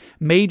otherwise. Like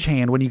Mage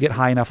Hand, when you get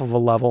high enough of a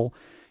level,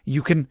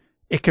 it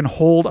can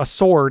hold a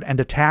sword and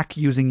attack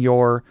using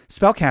your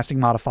spellcasting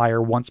modifier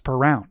once per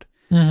round.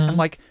 Mm-hmm. And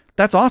like,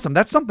 that's awesome.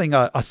 That's something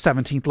a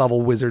 17th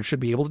level wizard should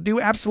be able to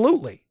do.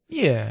 Absolutely.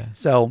 Yeah.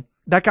 So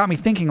that got me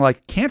thinking,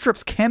 like,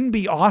 cantrips can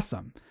be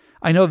awesome.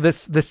 I know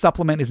this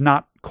supplement is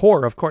not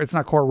core, of course. It's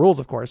not core rules,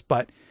 of course,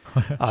 but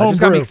just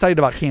got me excited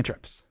about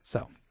cantrips.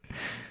 So,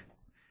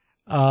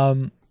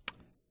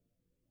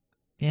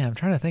 Yeah, I'm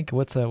trying to think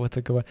what's a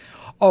good one.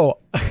 Oh,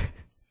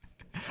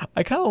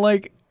 I kind of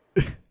like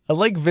I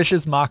like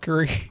Vicious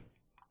Mockery.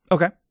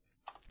 Okay,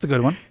 it's a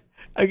good one.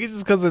 I guess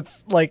just because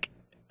it's like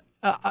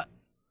I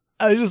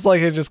just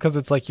like it just because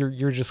it's like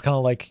you're just kind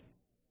of like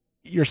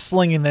you're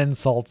slinging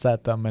insults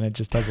at them and it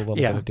just does a little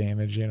bit of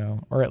damage, you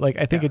know, or like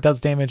I think it does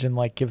damage and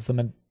like gives them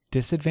a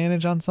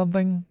disadvantage on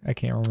something. I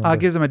can't remember.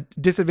 Gives them a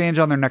disadvantage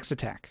on their next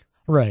attack.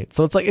 Right.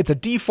 So it's like it's a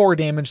D4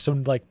 damage, so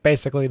like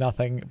basically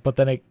nothing, but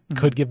then it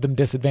could give them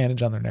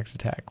disadvantage on their next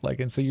attack. Like,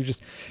 and so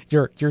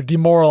you're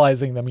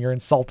demoralizing them, you're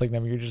insulting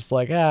them, you're just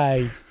like,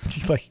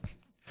 like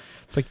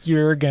it's like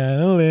you're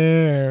gonna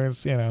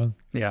lose, you know.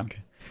 Yeah.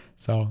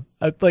 So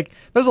like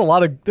there's a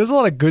lot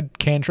of good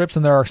cantrips,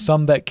 and there are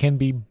some that can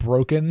be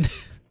broken.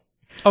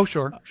 Oh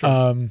sure.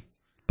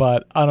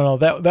 But I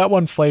don't know, that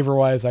one flavor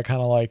wise I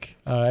kind of like.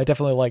 I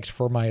definitely liked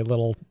for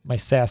my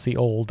sassy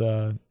old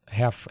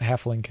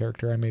halfling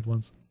character I made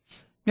once.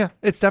 Yeah,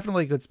 it's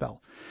definitely a good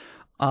spell.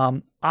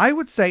 I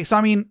would say so.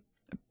 I mean,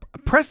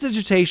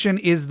 prestidigitation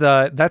is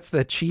that's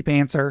the cheap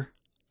answer.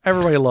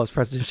 Everybody loves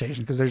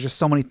prestidigitation because there's just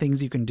so many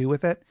things you can do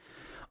with it.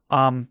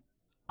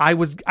 I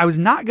was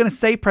not going to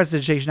say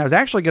prestidigitation. I was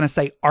actually going to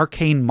say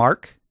arcane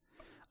mark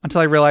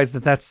until I realized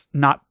that that's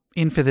not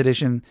in 5th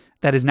edition.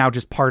 That is now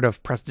just part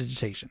of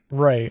prestidigitation.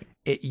 Right.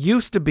 There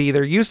used to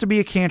be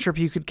a cantrip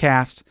you could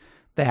cast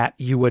that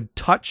you would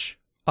touch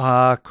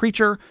a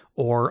creature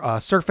or a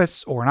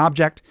surface or an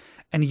object,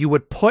 and you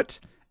would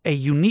put a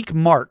unique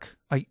mark,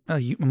 a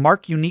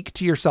mark unique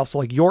to yourself. So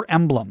like your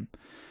emblem,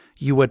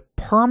 you would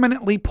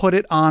permanently put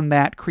it on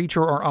that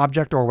creature or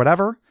object or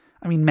whatever.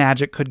 I mean,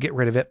 magic could get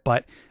rid of it,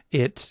 but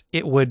it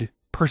would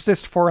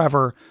persist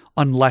forever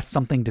unless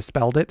something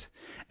dispelled it.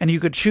 And you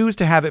could choose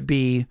to have it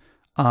be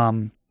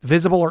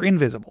visible or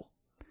invisible.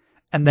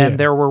 And then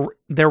there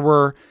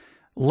were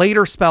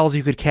later spells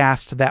you could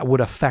cast that would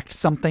affect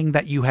something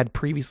that you had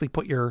previously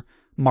put your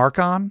mark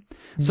on.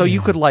 So you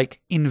could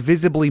like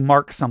invisibly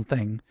mark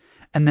something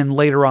and then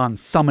later on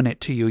summon it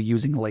to you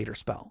using a later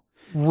spell.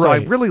 Right. So I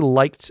really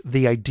liked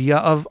the idea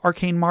of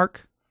arcane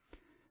mark.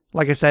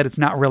 Like I said, it's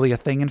not really a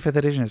thing in 5th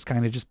edition. It's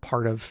kind of just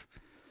part of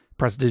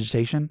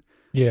prestidigitation.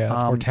 Yeah,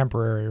 it's more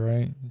temporary,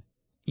 right?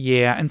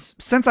 Yeah, and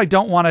since I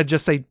don't want to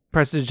just say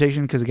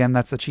prestidigitation, because again,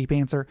 that's the cheap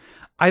answer,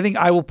 I think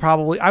I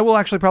will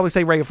actually probably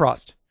say Ray of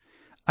Frost.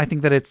 I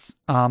think that it's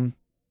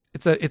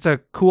a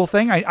cool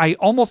thing. I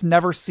almost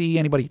never see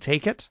anybody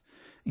take it,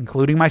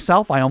 including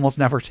myself. I almost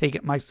never take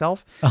it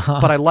myself,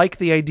 but I like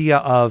the idea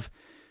of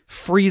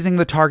freezing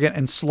the target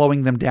and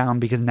slowing them down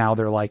because now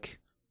they're like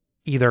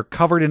either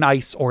covered in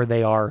ice or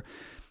they are,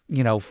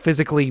 you know,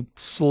 physically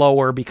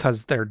slower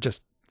because they're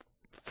just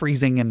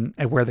freezing and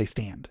where they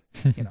stand,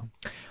 you know.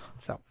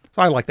 So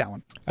I like that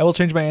one. I will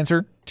change my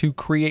answer to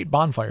create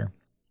bonfire.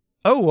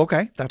 Oh,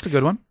 okay. That's a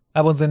good one.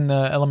 That one's in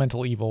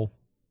Elemental Evil.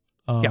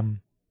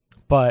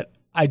 But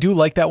I do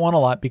like that one a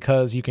lot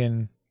because you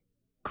can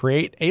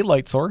create a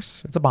light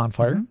source. It's a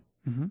bonfire.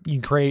 Mm-hmm. You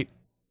can create,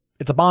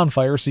 it's a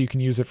bonfire, so you can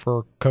use it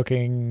for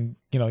cooking.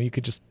 You know, you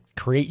could just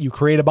create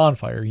a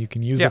bonfire. You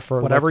can use it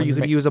for whatever you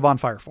could use a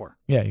bonfire for.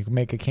 Yeah, you can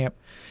make a camp.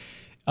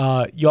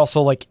 You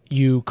also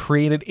you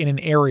create it in an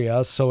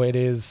area, so it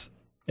is,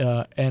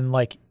 and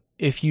like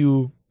if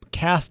you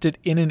cast it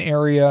in an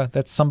area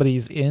that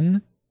somebody's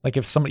in, like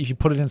if you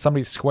put it in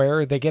somebody's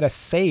square, they get a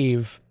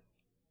save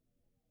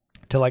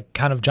to like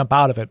kind of jump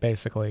out of it,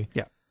 basically.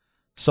 Yeah.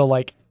 So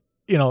like,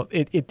 you know,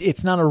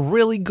 it's not a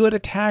really good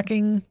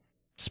attacking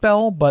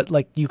spell, but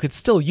like you could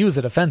still use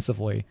it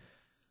offensively.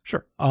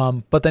 Sure.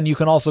 But then you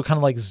can also kind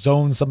of like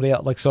zone somebody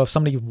out. Like, so if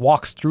somebody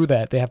walks through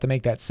that, they have to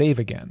make that save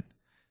again.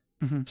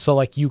 Mm-hmm. So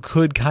like you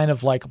could kind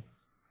of like,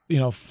 you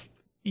know,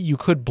 you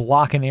could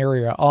block an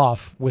area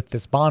off with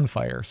this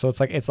bonfire. So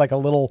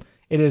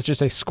it is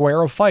just a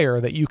square of fire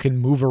that you can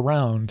move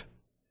around,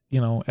 you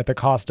know, at the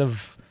cost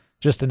of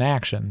just an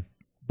action,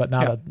 but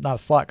not a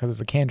slot because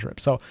it's a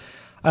cantrip. So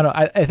I don't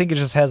know. I think it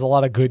just has a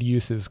lot of good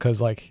uses because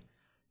like,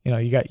 you know,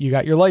 you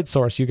got your light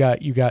source, you got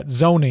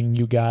zoning,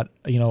 you got,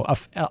 you know,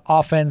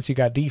 offense, you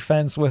got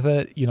defense with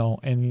it, you know,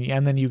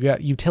 and then you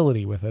got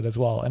utility with it as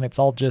well. And it's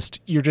all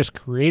you're just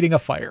creating a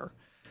fire.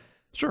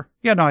 Sure.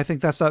 Yeah, no, I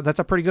think that's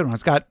a pretty good one.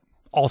 It's got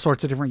all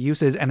sorts of different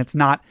uses, and it's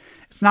not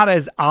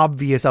as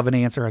obvious of an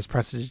answer as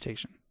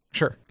prestidigitation.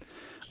 Sure.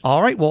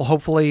 All right. Well,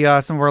 hopefully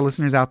some of our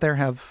listeners out there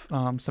have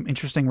some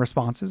interesting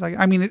responses.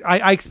 I mean,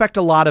 I expect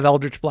a lot of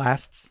Eldritch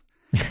Blasts,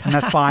 and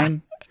that's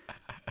fine.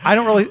 I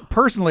don't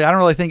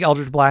really think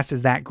Eldritch Blast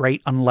is that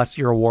great unless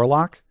you're a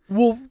warlock.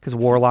 Well, because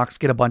warlocks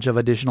get a bunch of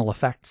additional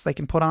effects they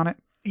can put on it.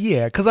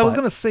 Yeah, because I was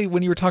gonna say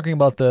when you were talking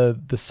about the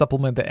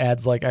supplement that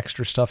adds like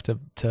extra stuff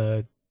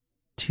to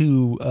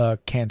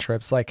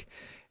cantrips, like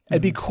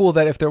it'd be cool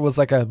that if there was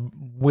like a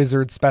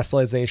wizard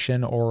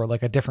specialization or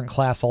like a different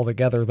class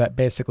altogether that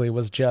basically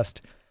was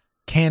just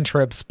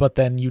cantrips, but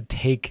then you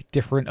take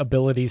different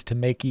abilities to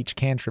make each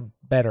cantrip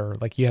better.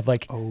 Like you have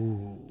like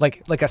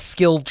a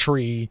skill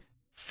tree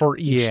for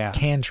each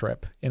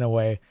cantrip in a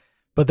way.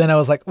 But then I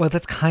was like, well,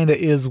 that's kind of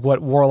is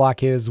what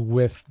warlock is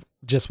with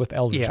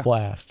Eldritch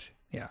Blast.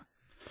 Yeah.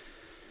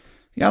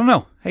 Yeah, I don't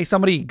know. Hey,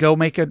 somebody go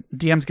make a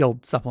DM's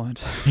Guild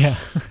supplement. Yeah.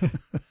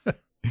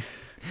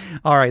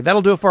 All right,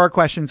 that'll do it for our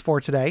questions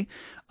for today.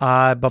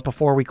 But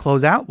before we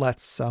close out,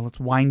 let's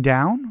wind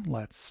down.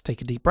 Let's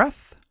take a deep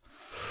breath.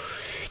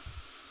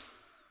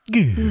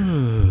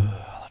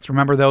 Let's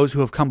remember those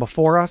who have come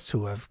before us,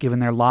 who have given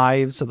their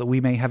lives so that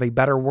we may have a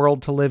better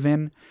world to live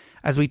in,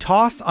 as we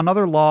toss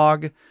another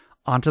log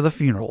onto the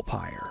funeral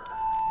pyre.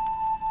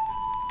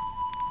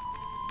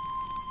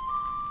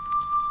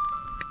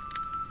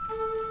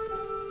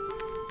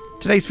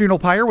 Today's funeral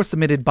pyre was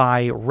submitted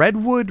by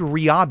Redwood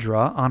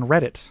Riadra on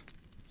Reddit.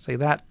 Say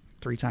that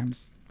 3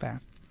 times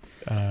fast.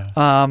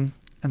 And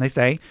they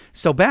say,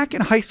 so back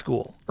in high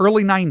school,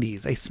 early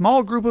 90s, a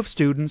small group of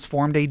students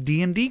formed a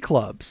D&D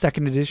club,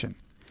 2nd edition.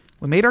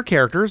 We made our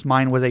characters.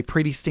 Mine was a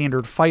pretty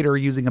standard fighter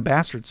using a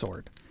bastard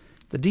sword.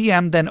 The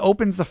DM then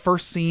opens the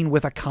first scene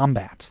with a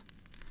combat.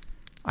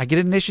 I get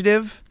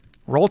initiative,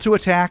 roll to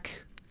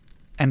attack,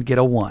 and get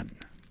a 1.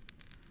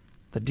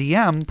 The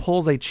DM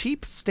pulls a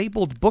cheap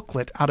stapled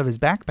booklet out of his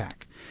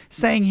backpack,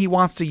 saying he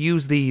wants to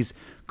use these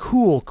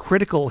cool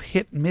critical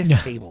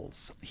hit-miss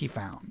tables he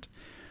found.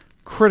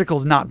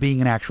 Criticals not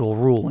being an actual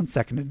rule in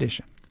 2nd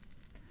edition.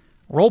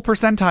 Roll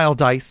percentile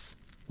dice,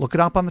 look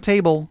it up on the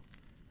table,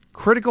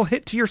 critical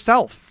hit to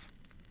yourself.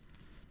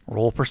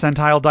 Roll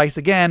percentile dice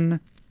again,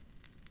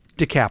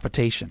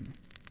 decapitation.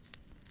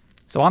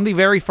 So on the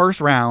very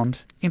first round,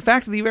 in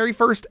fact, the very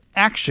first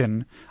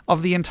action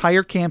of the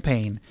entire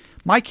campaign,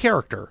 my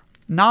character,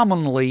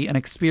 nominally an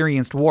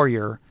experienced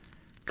warrior,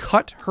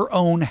 cut her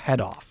own head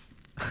off.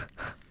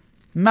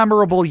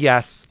 Memorable,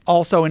 yes,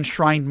 also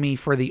enshrined me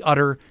for the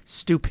utter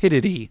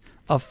stupidity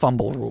of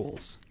fumble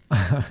rules.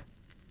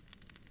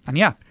 And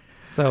yeah,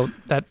 so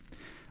that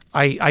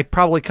I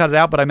probably cut it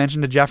out, but I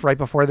mentioned to Jeff right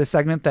before this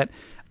segment that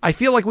I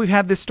feel like we've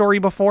had this story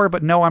before,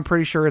 but no, I'm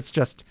pretty sure it's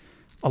just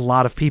a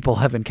lot of people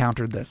have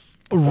encountered this.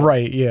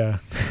 Right, yeah.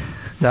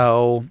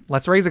 So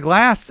let's raise a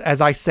glass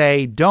as I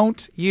say,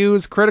 don't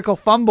use critical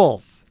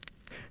fumbles.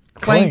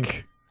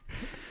 Clink.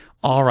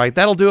 All right,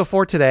 that'll do it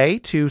for today.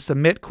 To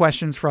submit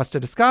questions for us to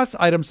discuss,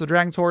 items for the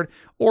Dragon's Hoard,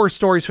 or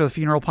stories for the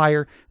funeral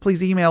pyre,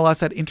 please email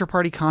us at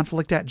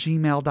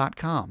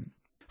interpartyconflict@gmail.com.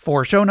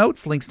 For show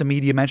notes, links to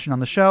media mentioned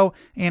on the show,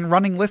 and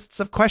running lists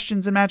of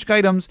questions and magic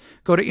items,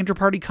 go to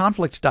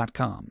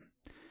interpartyconflict.com.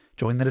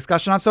 Join the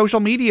discussion on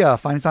social media.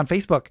 Find us on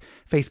Facebook,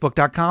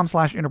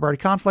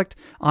 facebook.com/interpartyconflict,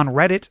 on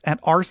Reddit at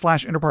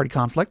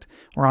r/interpartyconflict,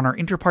 or on our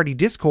Interparty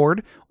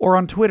Discord, or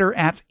on Twitter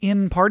at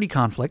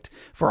InPartyConflict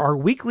for our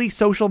weekly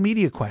social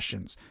media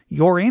questions.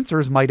 Your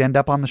answers might end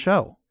up on the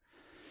show.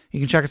 You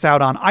can check us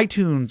out on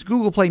iTunes,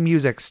 Google Play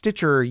Music,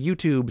 Stitcher,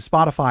 YouTube,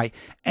 Spotify,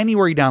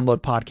 anywhere you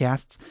download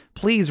podcasts.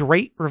 Please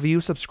rate,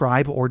 review,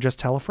 subscribe, or just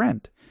tell a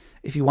friend.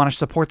 If you want to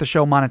support the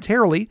show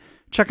monetarily,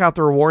 check out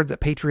the rewards at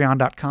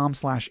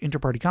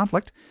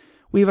patreon.com/interpartyconflict.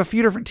 We have a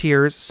few different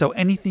tiers, so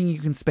anything you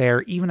can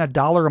spare, even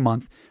 $1 a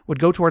month, would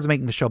go towards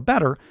making the show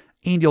better,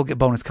 and you'll get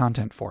bonus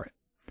content for it.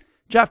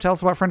 Jeff, tell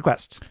us about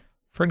FriendQuest.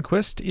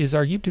 FriendQuest is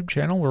our YouTube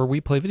channel where we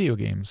play video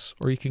games,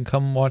 or you can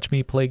come watch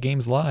me play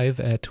games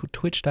live at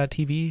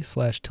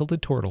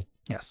twitch.tv/tiltedturtle.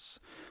 Yes.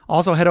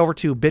 Also head over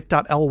to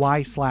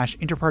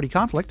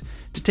bit.ly/interpartyconflict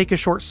to take a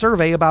short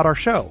survey about our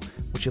show,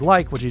 what you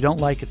like, what you don't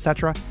like,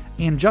 etc.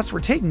 And just for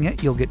taking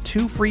it, you'll get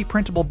 2 free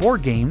printable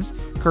board games,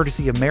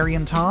 courtesy of Mary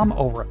and Tom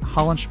over at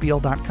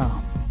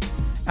hollandspiel.com.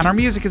 And our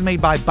music is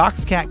made by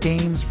Boxcat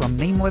Games from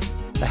Nameless,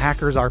 the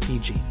Hackers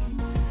RPG.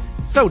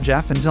 So,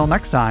 Jeff, until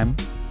next time...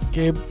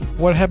 Gabe,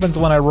 what happens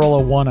when I roll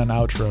a 1 on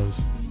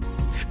outros?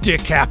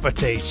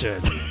 Decapitation.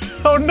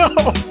 Oh no!